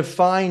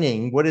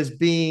redefining what is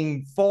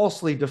being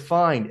falsely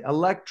defined.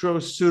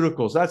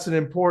 Electroceuticals, that's an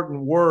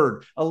important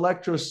word.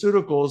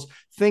 Electroceuticals,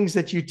 things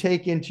that you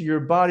take into your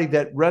body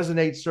that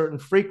resonate certain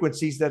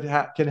frequencies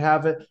that can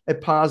have a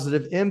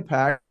positive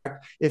impact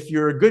if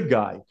you're a good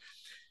guy.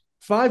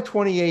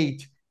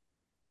 528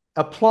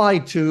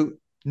 applied to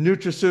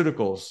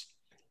nutraceuticals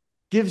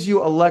gives you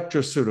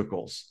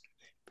electroceuticals.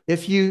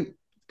 If you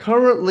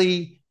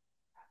currently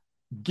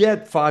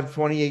get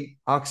 528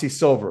 Oxy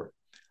Silver,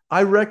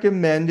 I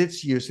recommend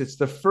its use. It's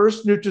the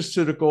first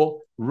nutraceutical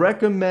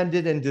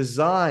recommended and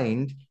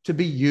designed to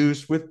be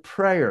used with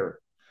prayer,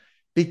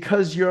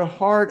 because your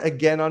heart,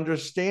 again,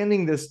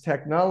 understanding this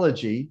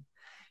technology,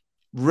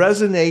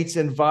 resonates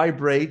and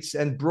vibrates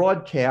and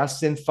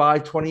broadcasts in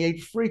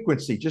 528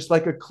 frequency, just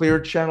like a clear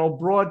channel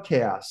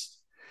broadcast.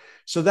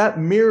 So that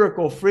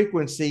miracle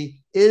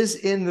frequency is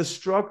in the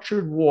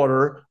structured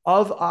water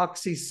of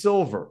Oxy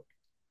Silver.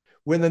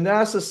 When the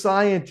NASA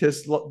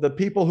scientists, the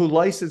people who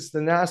licensed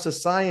the NASA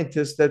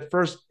scientists that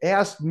first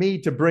asked me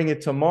to bring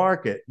it to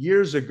market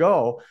years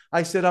ago,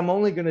 I said, I'm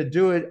only going to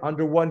do it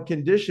under one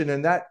condition.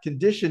 And that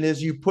condition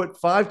is you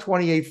put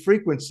 528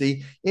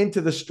 frequency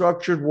into the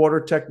structured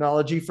water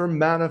technology for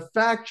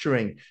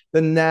manufacturing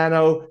the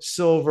nano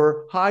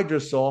silver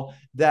hydrosol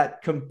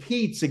that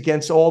competes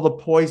against all the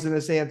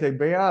poisonous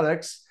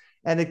antibiotics,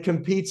 and it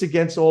competes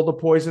against all the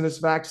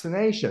poisonous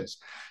vaccinations.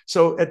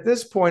 So at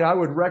this point, I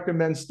would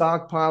recommend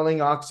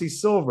stockpiling Oxy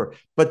Silver.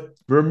 But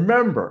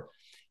remember,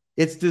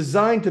 it's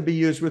designed to be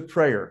used with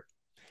prayer.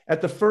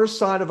 At the first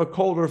sign of a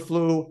cold or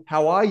flu,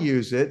 how I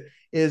use it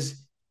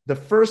is the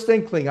first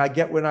inkling I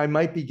get when I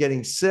might be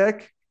getting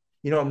sick.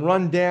 You know, I'm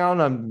run down,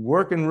 I'm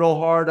working real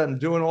hard, I'm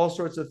doing all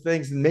sorts of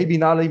things, and maybe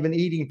not even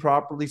eating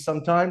properly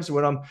sometimes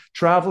when I'm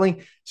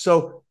traveling.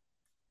 So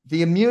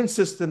the immune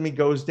system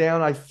goes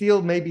down. I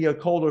feel maybe a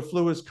cold or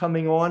flu is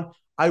coming on.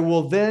 I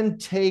will then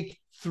take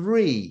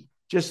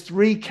just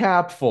three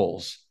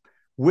capfuls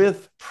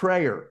with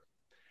prayer.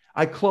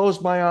 I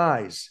close my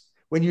eyes.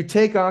 When you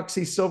take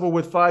Oxy Silver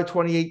with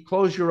 528,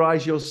 close your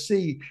eyes, you'll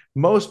see,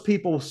 most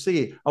people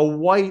see a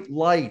white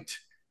light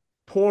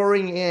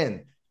pouring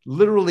in,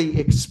 literally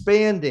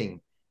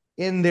expanding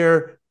in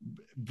their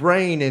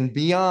brain and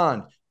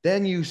beyond.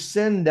 Then you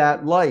send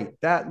that light,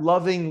 that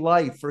loving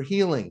light for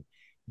healing,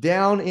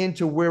 down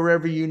into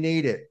wherever you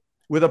need it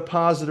with a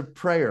positive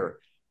prayer.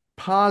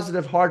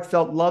 Positive,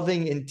 heartfelt,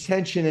 loving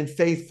intention and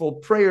faithful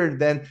prayer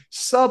then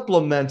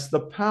supplements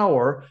the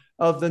power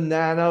of the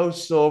nano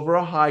silver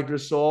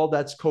hydrosol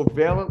that's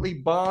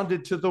covalently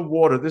bonded to the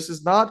water. This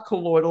is not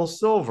colloidal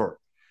silver.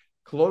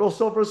 Colloidal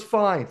silver is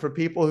fine for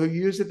people who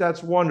use it.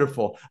 That's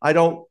wonderful. I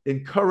don't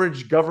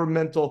encourage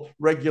governmental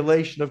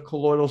regulation of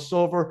colloidal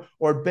silver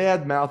or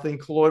bad mouthing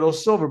colloidal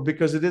silver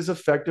because it is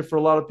effective for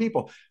a lot of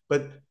people.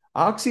 But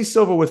Oxy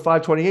Silver with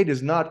 528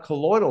 is not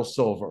colloidal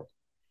silver.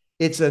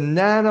 It's a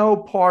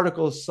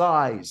nanoparticle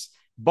size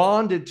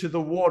bonded to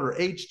the water.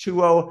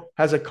 H2O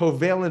has a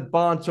covalent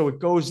bond, so it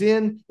goes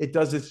in, it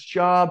does its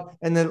job,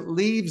 and then it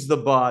leaves the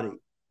body.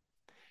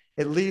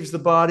 It leaves the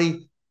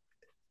body,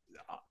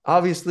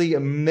 obviously,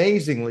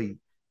 amazingly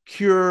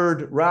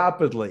cured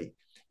rapidly.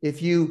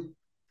 If you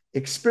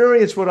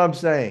experience what I'm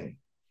saying,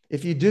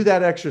 if you do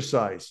that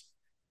exercise,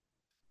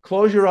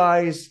 close your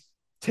eyes,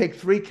 take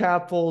 3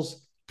 capfuls,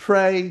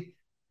 pray,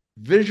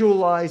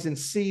 visualize and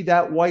see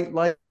that white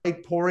light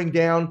pouring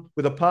down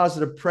with a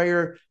positive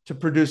prayer to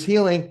produce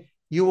healing,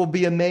 you will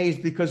be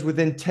amazed because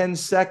within 10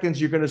 seconds,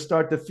 you're going to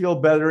start to feel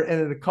better.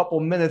 And in a couple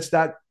minutes,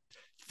 that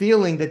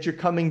feeling that you're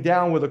coming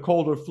down with a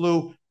cold or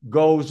flu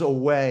goes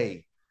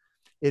away.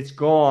 It's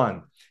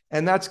gone.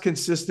 And that's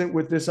consistent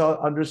with this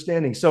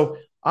understanding. So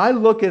I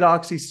look at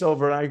Oxy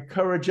Silver and I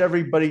encourage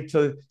everybody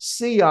to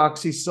see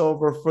Oxy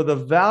Silver for the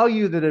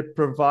value that it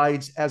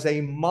provides as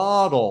a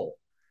model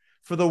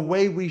for the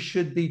way we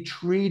should be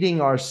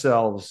treating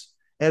ourselves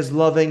as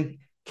loving,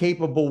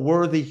 capable,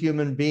 worthy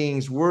human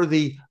beings,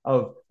 worthy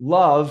of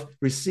love,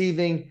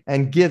 receiving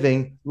and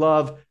giving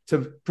love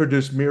to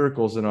produce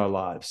miracles in our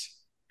lives.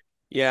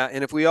 Yeah,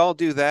 and if we all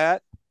do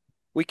that,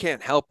 we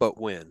can't help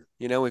but win.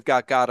 You know, we've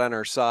got God on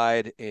our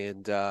side,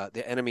 and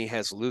the enemy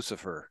has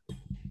Lucifer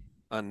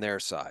on their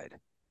side.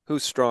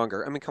 Who's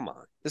stronger? I mean, come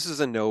on. This is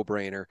a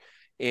no-brainer.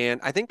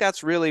 And I think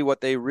that's really what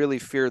they really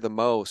fear the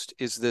most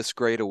is this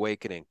great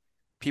awakening.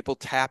 People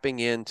tapping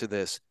into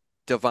this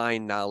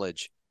divine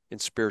knowledge and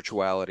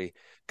spirituality.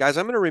 Guys,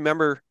 I'm going to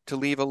remember to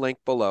leave a link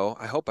below.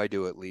 I hope I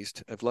do at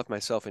least. I've left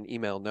myself an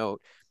email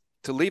note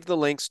to leave the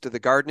links to the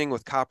Gardening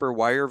with Copper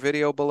Wire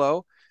video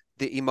below,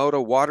 the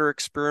Emoto Water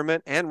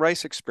Experiment and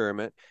Rice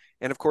Experiment,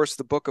 and of course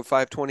the Book of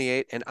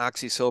 528 and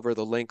Oxy Silver,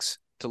 the links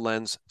to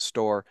Len's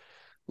store.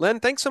 Len,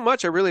 thanks so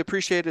much. I really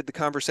appreciated the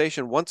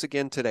conversation once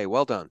again today.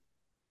 Well done.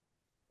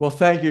 Well,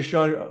 thank you,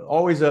 Sean.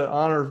 Always an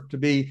honor to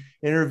be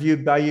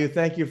interviewed by you.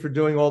 Thank you for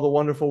doing all the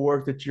wonderful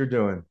work that you're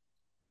doing.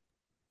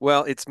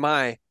 Well, it's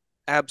my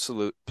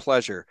absolute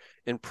pleasure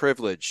and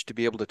privilege to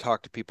be able to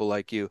talk to people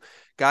like you.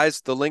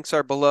 Guys, the links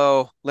are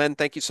below. Len,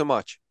 thank you so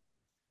much.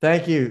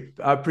 Thank you.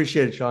 I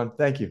appreciate it, Sean.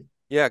 Thank you.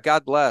 Yeah,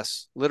 God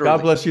bless. Literally.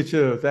 God bless you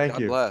too. Thank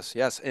you. God bless.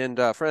 Yes. And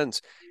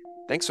friends,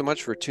 thanks so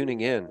much for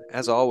tuning in.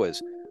 As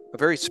always, a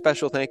very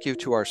special thank you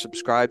to our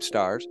subscribe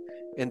stars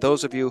and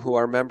those of you who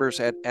are members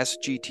at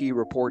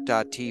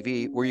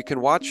sgtreport.tv, where you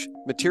can watch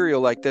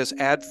material like this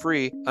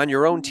ad-free on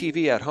your own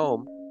TV at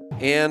home.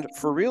 And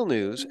for real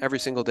news every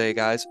single day,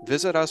 guys,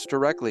 visit us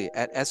directly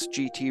at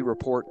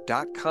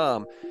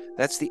sgtreport.com.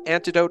 That's the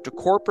antidote to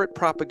corporate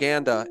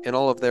propaganda and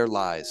all of their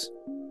lies.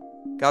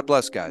 God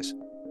bless, guys.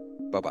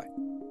 Bye-bye.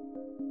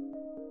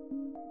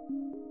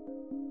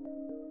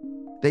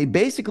 They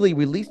basically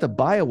released a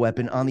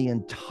bioweapon on the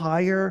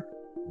entire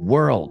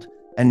world.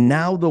 And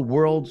now the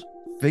world's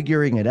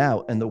figuring it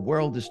out. And the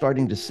world is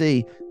starting to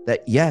see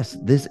that, yes,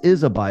 this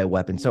is a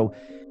bioweapon. So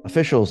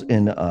officials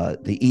in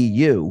the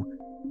EU,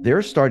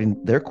 they're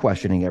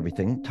questioning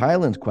everything.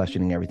 Thailand's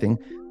questioning everything.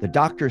 The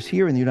doctors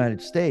here in the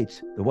United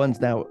States, the ones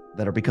now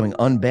that are becoming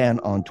unbanned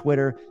on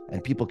Twitter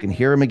and people can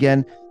hear them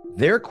again,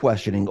 they're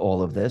questioning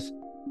all of this.